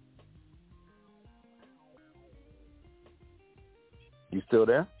 You still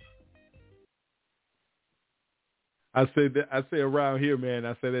there? I say around here, man,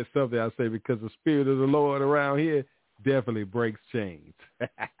 I say that's something I say because the Spirit of the Lord around here definitely breaks chains.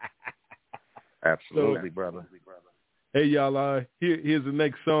 Absolutely, brother. Hey, y'all, here's the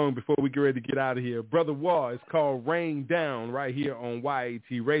next song before we get ready to get out of here. Brother War, it's called Rain Down right here on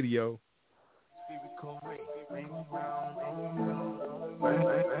YAT Radio.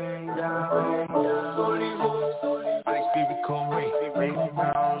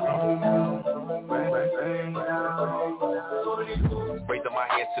 Raising my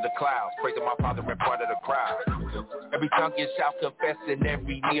hands to the clouds, praising my Father in front of the crowd. Every tongue is shall confess and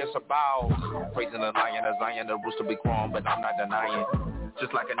every knee is a bow. Praising the Lion of Zion, the rooster be crowing, but I'm not denying.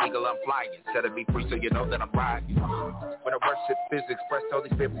 Just like an eagle, I'm flying. Setting me free so you know that I'm riding. When I worship is expressed, Holy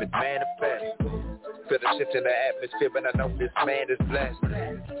Spirit manifest. Feel the shift in the atmosphere, but I know this man is blessed.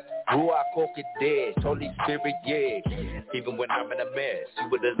 Ruach Kodesh, Holy Spirit, yeah. Even when I'm in a mess, you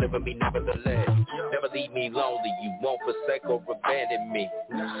will deliver me nevertheless. Never leave me lonely, you won't forsake or abandon me.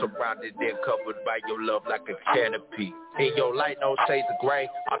 Surrounded and covered by your love like a canopy. In your light, no shades of gray.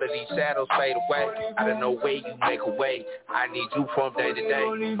 All of these shadows fade away. I don't know where you make a way. I need you from day to day.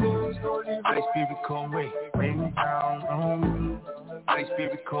 Holy Spirit, come rain down on me. Holy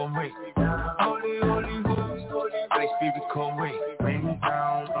Spirit, come rain. Holy Ghost, Holy Spirit, come rain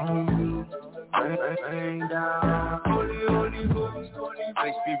down on me. Rain down. Holy Ghost,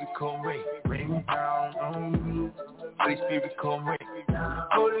 Holy Spirit, come rain down on me. Holy Spirit, come rain.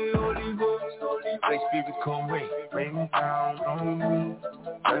 Holy Ghost, Holy Spirit, come rain down on me.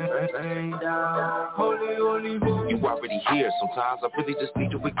 Rain down. Holy Ghost. You already here. Sometimes I really just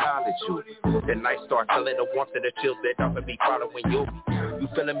need to acknowledge you. The night start feeling the warmth and the chills that often be following you. You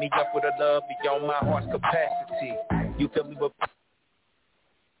filling me up with a love beyond my heart's capacity. You fill me with.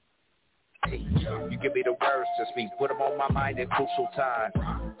 You give me the words to speak, put them on my mind at crucial times.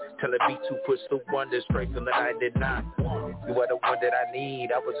 Telling me to push the wonder straight from the 99. You are the one that I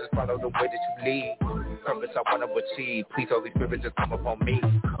need, I will just follow the way that you lead. Purpose I want to achieve, please Holy Spirit just come upon me.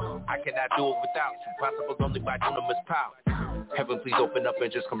 I cannot do it without you, possible only by dunamis power. Heaven please open up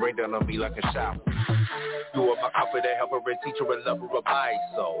and just come rain down on me like a shower. You are my comforter, helper, and teacher, and lover of my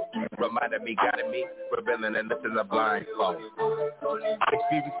soul. Reminding me, guiding me, rebelling and lifting the blindfold. Holy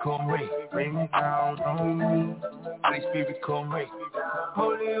Spirit, come rain down on me. Holy Spirit, come rain.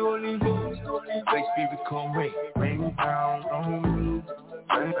 Holy Ghost, Holy Spirit, come rain down on me.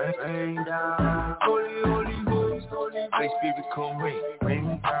 Rain down. Holy Ghost, Holy Spirit, come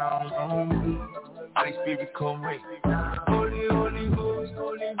rain down on me. Holy Spirit, come rain. Holy Ghost,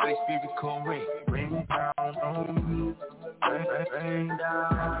 Holy Spirit, come rain down on me. Rain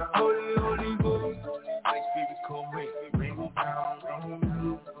down. Holy Ghost, Holy Spirit, come rain down on me.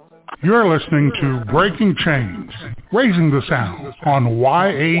 You're listening to Breaking Chains, Raising the Sound on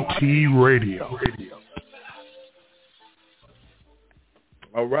YAT Radio.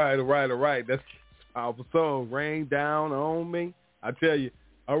 All right. That's a powerful song, Rain Down on Me. I tell you.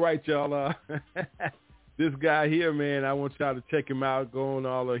 All right, y'all. This guy here, man, I want y'all to check him out. Go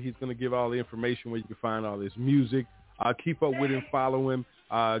on he's going to give all the information where you can find all his music. Keep up with him, follow him,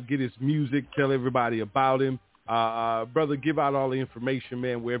 get his music, tell everybody about him. Brother, give out all the information,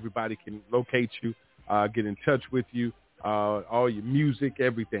 man, where everybody can locate you, get in touch with you, all your music,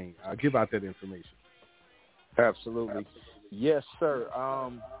 everything. Give out that information. Absolutely. Yes, sir.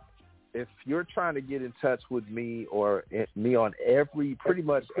 If you're trying to get in touch with me or me on pretty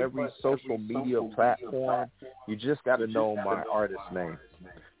much every social media platform, you just got to know my artist name.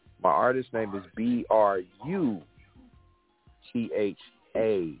 My artist name is BRUTHA.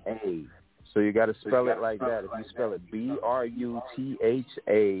 So you got to spell it like that. If you spell it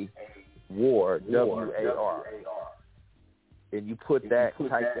BRUTHA, War, WAR, and you put that,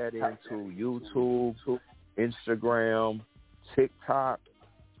 type that into YouTube, Instagram, TikTok,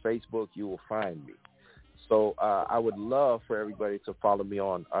 Facebook, you will find me. So I would love for everybody to follow me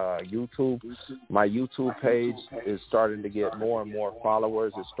on YouTube. My YouTube page is starting to get more and more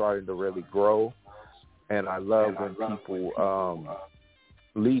followers. It's starting to really grow. And I love when people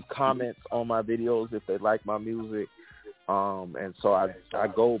leave comments on my videos if they like my music. And so I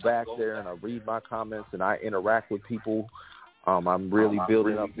go back there and I read my comments and I interact with people. I'm really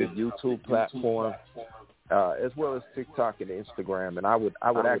building up the YouTube platform. As well as TikTok and Instagram, and I would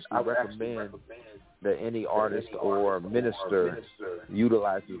actually recommend that any artist or minister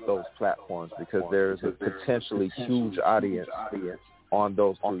utilizes those platforms because there is a potentially huge audience on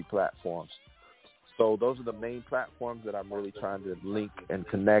those three platforms. So those are the main platforms that I'm really trying to link and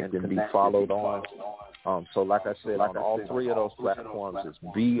connect and be followed on. So like I said, on all three of those platforms, it's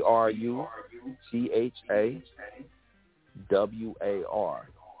BRUTHAWAR.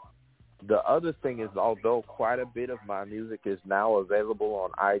 The other thing is, although quite a bit of my music is now available on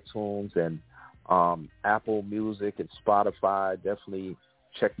iTunes and Apple Music and Spotify, definitely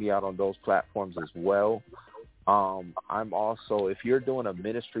check me out on those platforms as well. I'm also, if you're doing a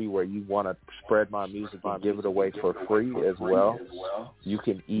ministry where you want to spread my music and give it away for free as well, you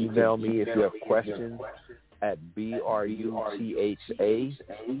can email me if you have questions at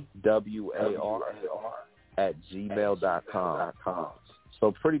BRUTHAWAR@gmail.com.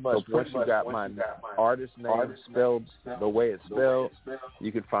 So pretty much once you got my artist name spelled the way it's spelled,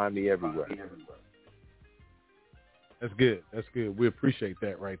 you can find me everywhere. That's good. We appreciate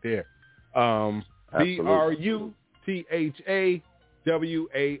that right there.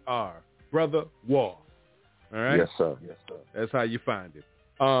 BRUTHAWAR, Brother War. All right? Yes, sir. That's how you find it.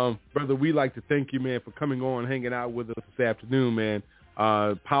 Brother, we like to thank you, man, for coming on, hanging out with us this afternoon, man.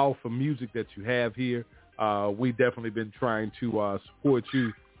 Powerful music that you have here. We definitely been trying to support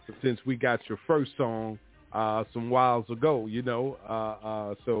you since we got your first song some whiles ago, you know.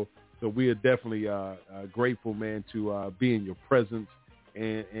 So we are definitely grateful, man, to be in your presence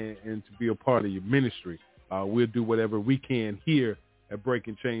and to be a part of your ministry. We'll do whatever we can here at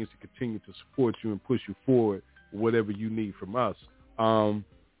Breaking Chains to continue to support you and push you forward, whatever you need from us.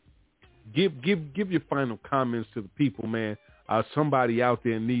 Give your final comments to the people, man. Somebody out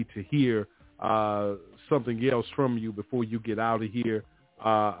there need to hear something else from you before you get out of here.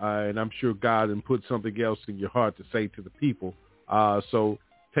 And I'm sure God has put something else in your heart to say to the people. So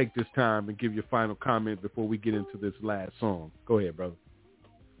take this time and give your final comment before we get into this last song. Go ahead, brother.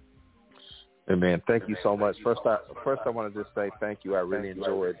 Hey, man, thank you so much. First, I want to just say thank you. I really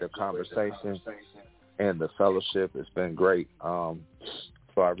enjoyed the conversation and the fellowship. It's been great. So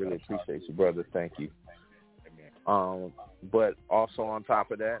I really appreciate you, brother. Thank you. But also on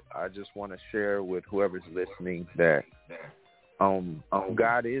top of that, I just want to share with whoever's listening that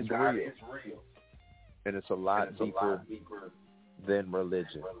God is real, and it's a lot deeper than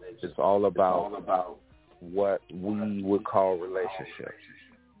religion. It's all about what we would call relationships.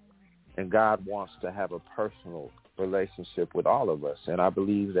 And God wants to have a personal relationship with all of us. And I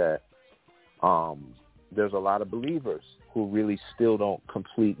believe that there's a lot of believers who really still don't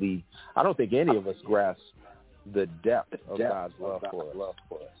completely, I don't think any of us grasp the depth of God's love for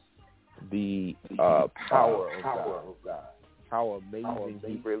us, the power of God, how amazing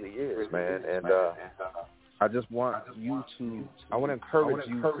He really is, man. And I just want I want to encourage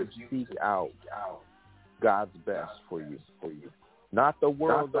you to seek out God's best for you. Not the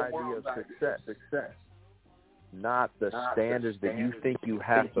world's idea of success. Not the standards that you think you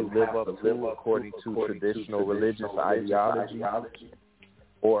have to live up to according to traditional religious ideology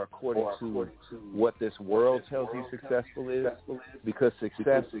or according to what this world tells you successful is, because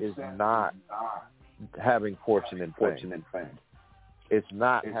success is not having fortune and fame. It's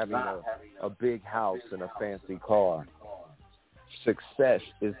not having a big house and a fancy car. Success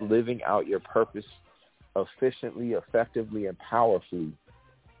is living out your purpose efficiently, effectively, and powerfully,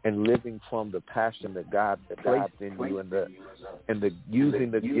 and living from the passion that God placed in you, and the using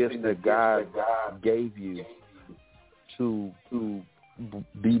the gifts that God gave you to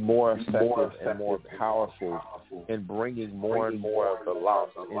be more effective and more powerful in bringing more and more of the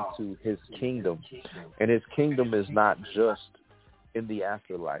lost into His kingdom. And His kingdom is not just in the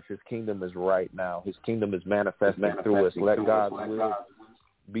afterlife. His kingdom is right now. His kingdom is manifesting through us. Let God's will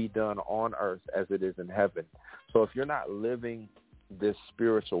be done on earth as it is in heaven. So if you're not living this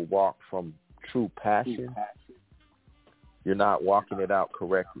spiritual walk from true passion, you're not walking it out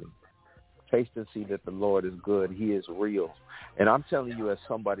correctly. Taste and see that the Lord is good. He is real. And I'm telling you, as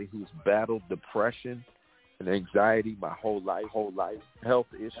somebody who's battled depression and anxiety my whole life, health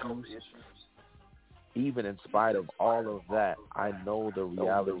issues, even in spite of all of that, I know the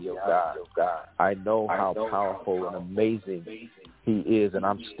reality of God. I know how powerful and amazing He is, and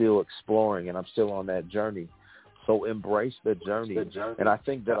I'm still exploring, and I'm still on that journey. So embrace the journey. And I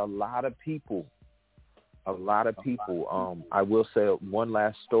think that a lot of people, I will say one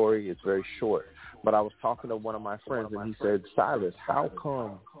last story. It's very short. But I was talking to one of my friends, and he said, Silas, how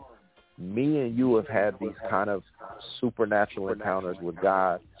come me and you have had these kind of supernatural encounters with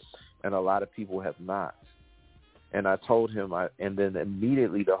God, and a lot of people have not? And I told him, and then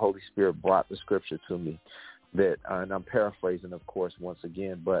immediately the Holy Spirit brought the scripture to me that, and I'm paraphrasing, of course, once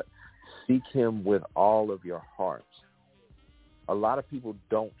again, but seek Him with all of your heart. A lot of people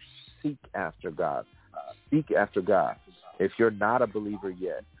don't seek after God. Seek after God. If you're not a believer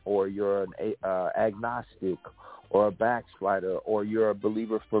yet, or you're an agnostic, or a backslider, or you're a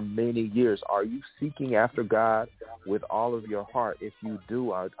believer for many years, are you seeking after God with all of your heart? If you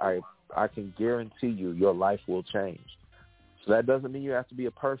do, I can guarantee you your life will change. So that doesn't mean you have to be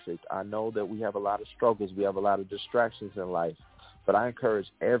a perfect. I know that we have a lot of struggles. We have a lot of distractions in life. But I encourage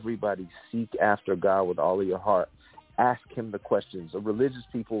everybody, seek after God with all of your heart. Ask Him the questions. The religious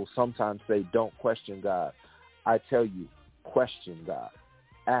people sometimes say, don't question God. I tell you, question God.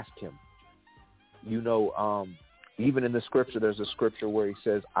 Ask Him. You know, even in the scripture, there's a scripture where He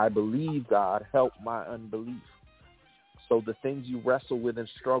says, I believe, God, help my unbelief. So the things you wrestle with and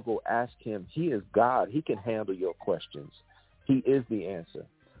struggle, ask Him. He is God. He can handle your questions. He is the answer.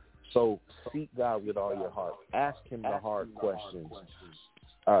 So seek God with all your heart. Ask Him the hard questions.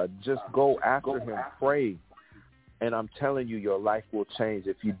 Just go after Him. Pray. And I'm telling you, your life will change.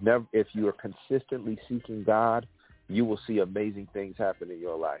 If you are consistently seeking God, you will see amazing things happen in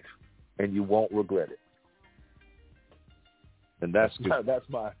your life, and you won't regret it. And that's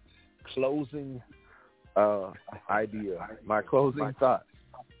my closing idea. My closing thoughts.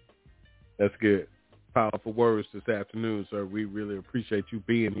 That's good. Powerful words this afternoon, sir. We really appreciate you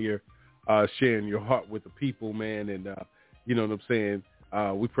being here, sharing your heart with the people, man. And you know what I'm saying?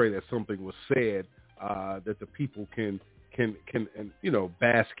 We pray that something was said that the people can and, you know,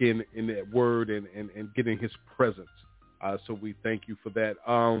 bask in that word and get in his presence. So we thank you for that.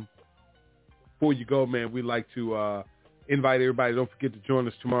 Before you go, man, we'd like to invite everybody. Don't forget to join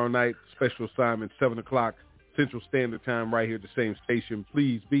us tomorrow night. Special assignment, 7 o'clock Central Standard Time, right here at the same station.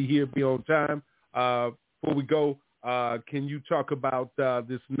 Please be here, be on time. Before we go, can you talk about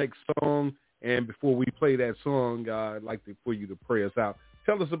this next song? And before we play that song, I'd like for you to pray us out.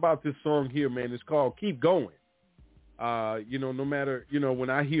 Tell us about this song here, man. It's called Keep Going. You know, no matter, you know, when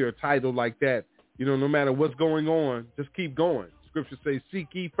I hear a title like that, you know, no matter what's going on, just keep going. Scripture says, seek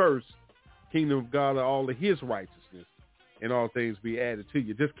ye first kingdom of God and all of his righteousness, and all things be added to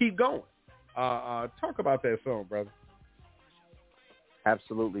you. Just keep going. Talk about that song, brother.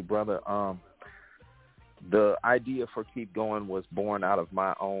 Absolutely, brother. The idea for Keep Going was born out of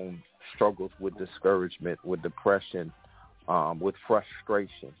my own struggles with discouragement, with depression, with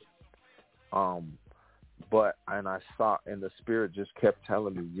frustration. And I saw, and the Spirit just kept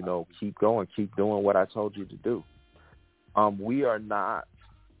telling me, you know, keep going, keep doing what I told you to do.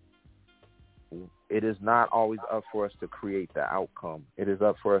 It is not always up for us to create the outcome. It is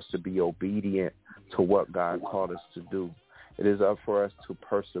up for us to be obedient to what God called us to do. It is up for us to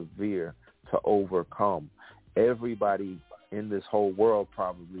persevere, to overcome. Everybody in this whole world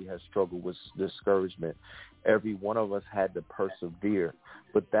probably has struggled with discouragement. Every one of us had to persevere,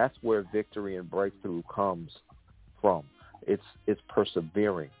 but that's where victory and breakthrough comes from. It's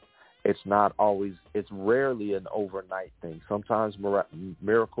persevering. It's rarely an overnight thing. Sometimes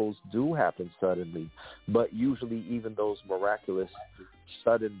miracles do happen suddenly, but usually even those miraculous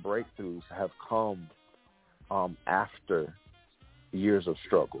sudden breakthroughs have come after years of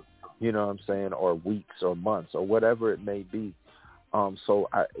struggle, you know what I'm saying, or weeks or months or whatever it may be. So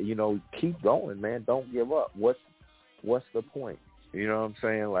keep going, man. Don't give up. What's the point? You know what I'm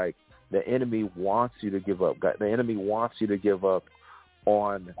saying? Like, the enemy wants you to give up. The enemy wants you to give up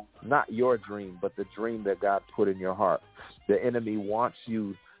on not your dream, but the dream that God put in your heart. The enemy wants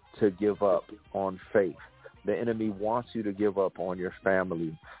you to give up on faith. The enemy wants you to give up on your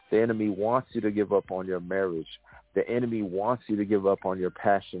family. The enemy wants you to give up on your marriage. The enemy wants you to give up on your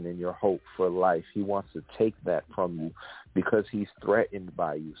passion and your hope for life. He wants to take that from you because he's threatened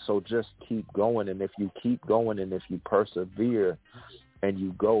by you. So just keep going. And if you keep going and if you persevere and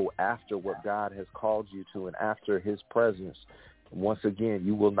you go after what God has called you to and after his presence, once again,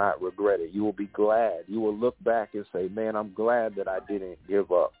 you will not regret it. You will be glad. You will look back and say, man, I'm glad that I didn't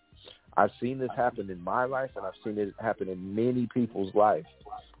give up. I've seen this happen in my life, and I've seen it happen in many people's lives.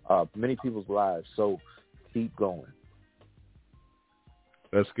 So keep going.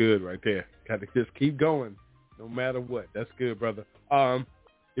 That's good right there. Got to just keep going no matter what. That's good, brother.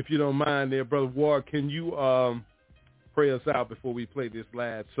 If you don't mind there, Brother Ward, can you pray us out before we play this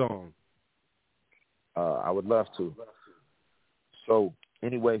last song? I would love to. So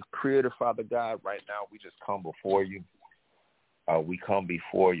anyway, Creator Father God, right now we just come before you. We come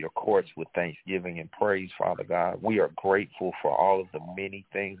before your courts with thanksgiving and praise, Father God. We are grateful for all of the many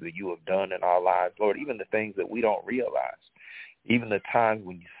things that you have done in our lives, Lord, even the things that we don't realize, even the times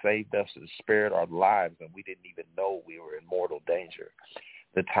when you saved us and spared our lives and we didn't even know we were in mortal danger,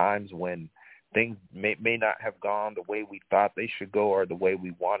 the times when things may not have gone the way we thought they should go or the way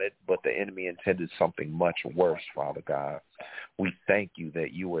we wanted, but the enemy intended something much worse, Father God. We thank you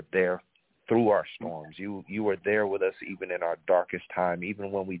that you were there through our storms. You were there with us even in our darkest time.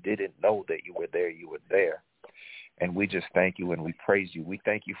 Even when we didn't know that you were there. And we just thank you and we praise you. We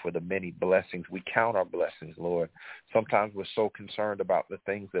thank you for the many blessings. We count our blessings, Lord. Sometimes we're so concerned about the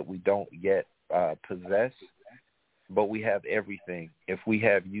things that we don't yet possess, but we have everything. If we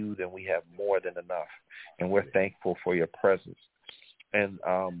have you, then we have more than enough. And we're thankful for your presence. And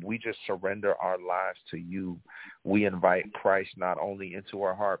we just surrender our lives to you. We invite Christ not only into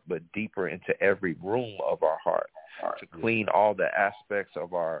our heart, but deeper into every room of our heart to clean all the aspects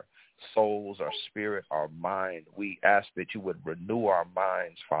of our souls, our spirit, our mind. We ask that you would renew our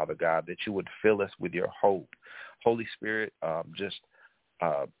minds, Father God, that you would fill us with your hope. Holy Spirit,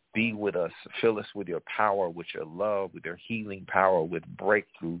 be with us. Fill us with your power, with your love, with your healing power, with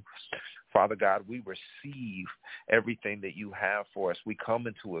breakthrough. Father God, we receive everything that you have for us. We come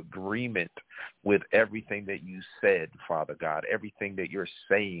into agreement with everything that you said, Father God, everything that you're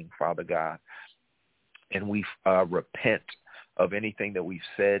saying, Father God. And we repent of anything that we've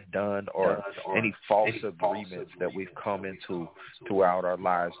said, done, or any false agreements that we've come into throughout our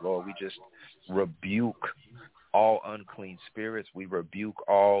lives, Lord. We just rebuke all unclean spirits. We rebuke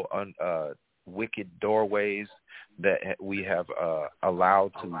all wicked doorways that we have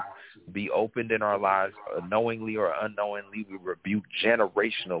allowed to be opened in our lives, knowingly or unknowingly. We rebuke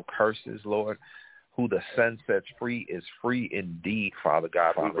generational curses, Lord. Who the Son sets free is free indeed, Father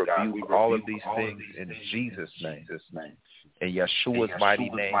God. We rebuke all of these things in Jesus' name. In Yeshua's mighty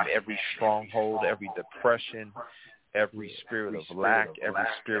name, every stronghold, every depression, every spirit of lack, every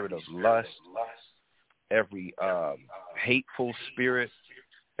spirit of lust, every hateful spirit,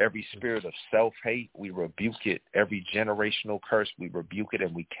 every spirit of self-hate, we rebuke it. Every generational curse, we rebuke it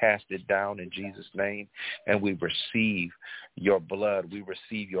and we cast it down in Jesus' name. And we receive your blood. We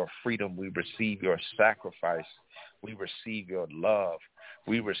receive your freedom. We receive your sacrifice. We receive your love.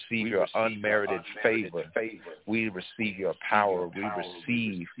 We receive your unmerited favor. We receive your power. We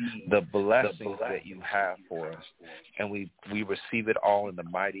receive the blessings that you have for us. And we receive it all in the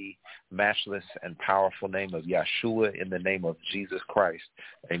mighty, matchless, and powerful name of Yeshua, in the name of Jesus Christ.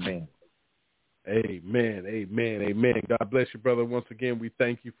 Amen. Amen, amen, amen. God bless you, brother. Once again, we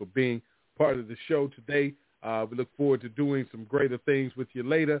thank you for being part of the show today. We look forward to doing some greater things with you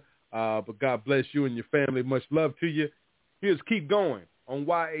later. But God bless you and your family. Much love to you. Here's Keep Going on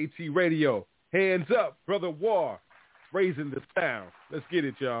YAT Radio. Hands up, Brother War, raising the sound. Let's get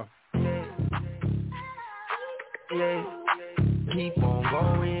it, y'all. Keep on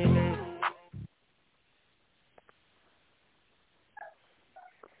going.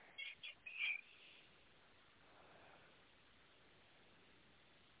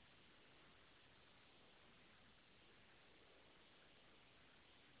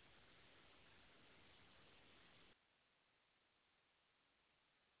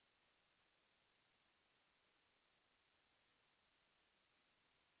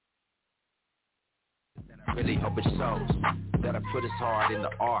 Really hope it shows that I put his heart in the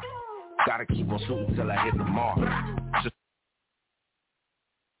art. Gotta keep on shooting till I hit the mark.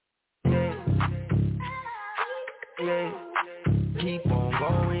 Keep on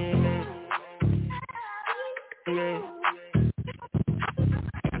going.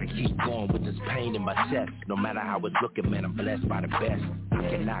 Gotta keep going with this pain in my chest. No matter how it's looking, man, I'm blessed by the best. I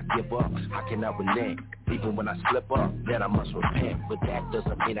cannot give up, I cannot relent. Even when I slip up, then I must repent. But that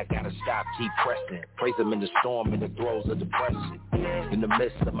doesn't mean I gotta stop, keep pressing. Praise him in the storm, in the throes of depression. In the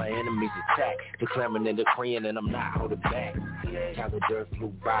midst of my enemies' attack, declaring and decreeing, and I'm not holding back. Calendar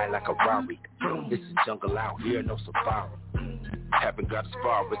flew by like a Rari. This is jungle out here, no safari. Haven't got as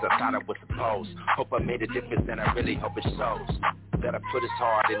far as I thought I was supposed. Hope I made a difference, and I really hope it shows that I put his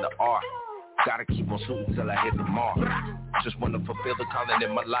heart in the art. Gotta keep on shooting till I hit the mark. Just wanna fulfill the calling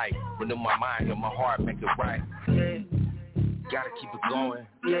in my life. Renew my mind, heal my heart, make it right. Gotta keep it going.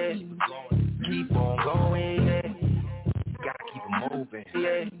 Keep on going. Gotta keep it moving.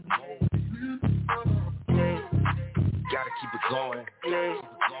 Gotta keep it going.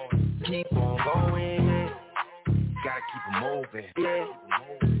 Keep on going. Gotta keep it moving.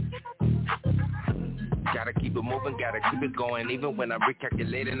 Gotta keep it moving, gotta keep it going. Even when I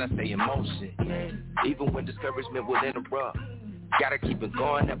recalculate and I stay in motion. Even when discouragement will interrupt. Gotta keep it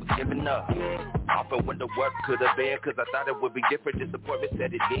going, never giving up. Often wonder what could have been, cause I thought it would be different. Disappointment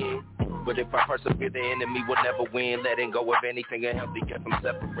said it did. But if I persevere, the enemy will never win. Letting go of anything unhealthy kept them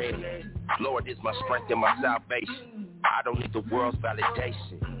separated. Lord is my strength and my salvation. I don't need the world's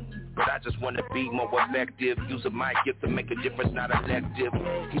validation. But I just want to be more effective. Using my gift to make a difference, not elective.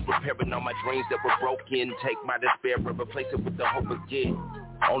 He's repairing all my dreams that were broken. Take my despair and replace it with the hope again.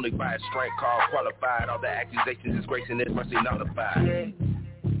 Only by his strength called qualified. All the accusations, his grace and his mercy nullified.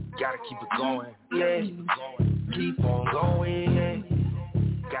 Gotta keep it going. Keep on going.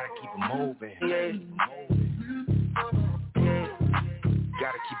 Gotta keep it moving.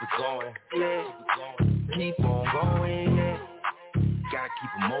 Gotta keep it going. Keep on going. Gotta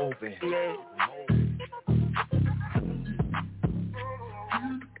keep it moving.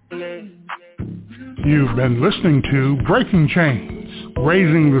 You've been listening to Breaking Chains,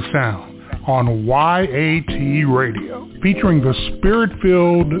 Raising the Sound on YAT Radio, featuring the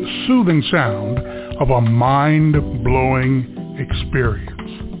spirit-filled, soothing sound of a mind-blowing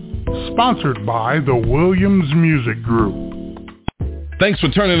experience. Sponsored by the Williams Music Group. Thanks for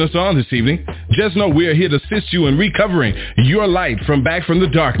turning us on this evening. Just know we are here to assist you in recovering your light from back from the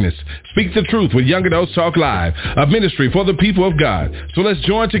darkness. Speak the truth with Young Adults Talk Live, a ministry for the people of God. So let's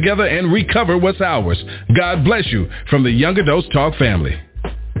join together and recover what's ours. God bless you from the Young Adults Talk family.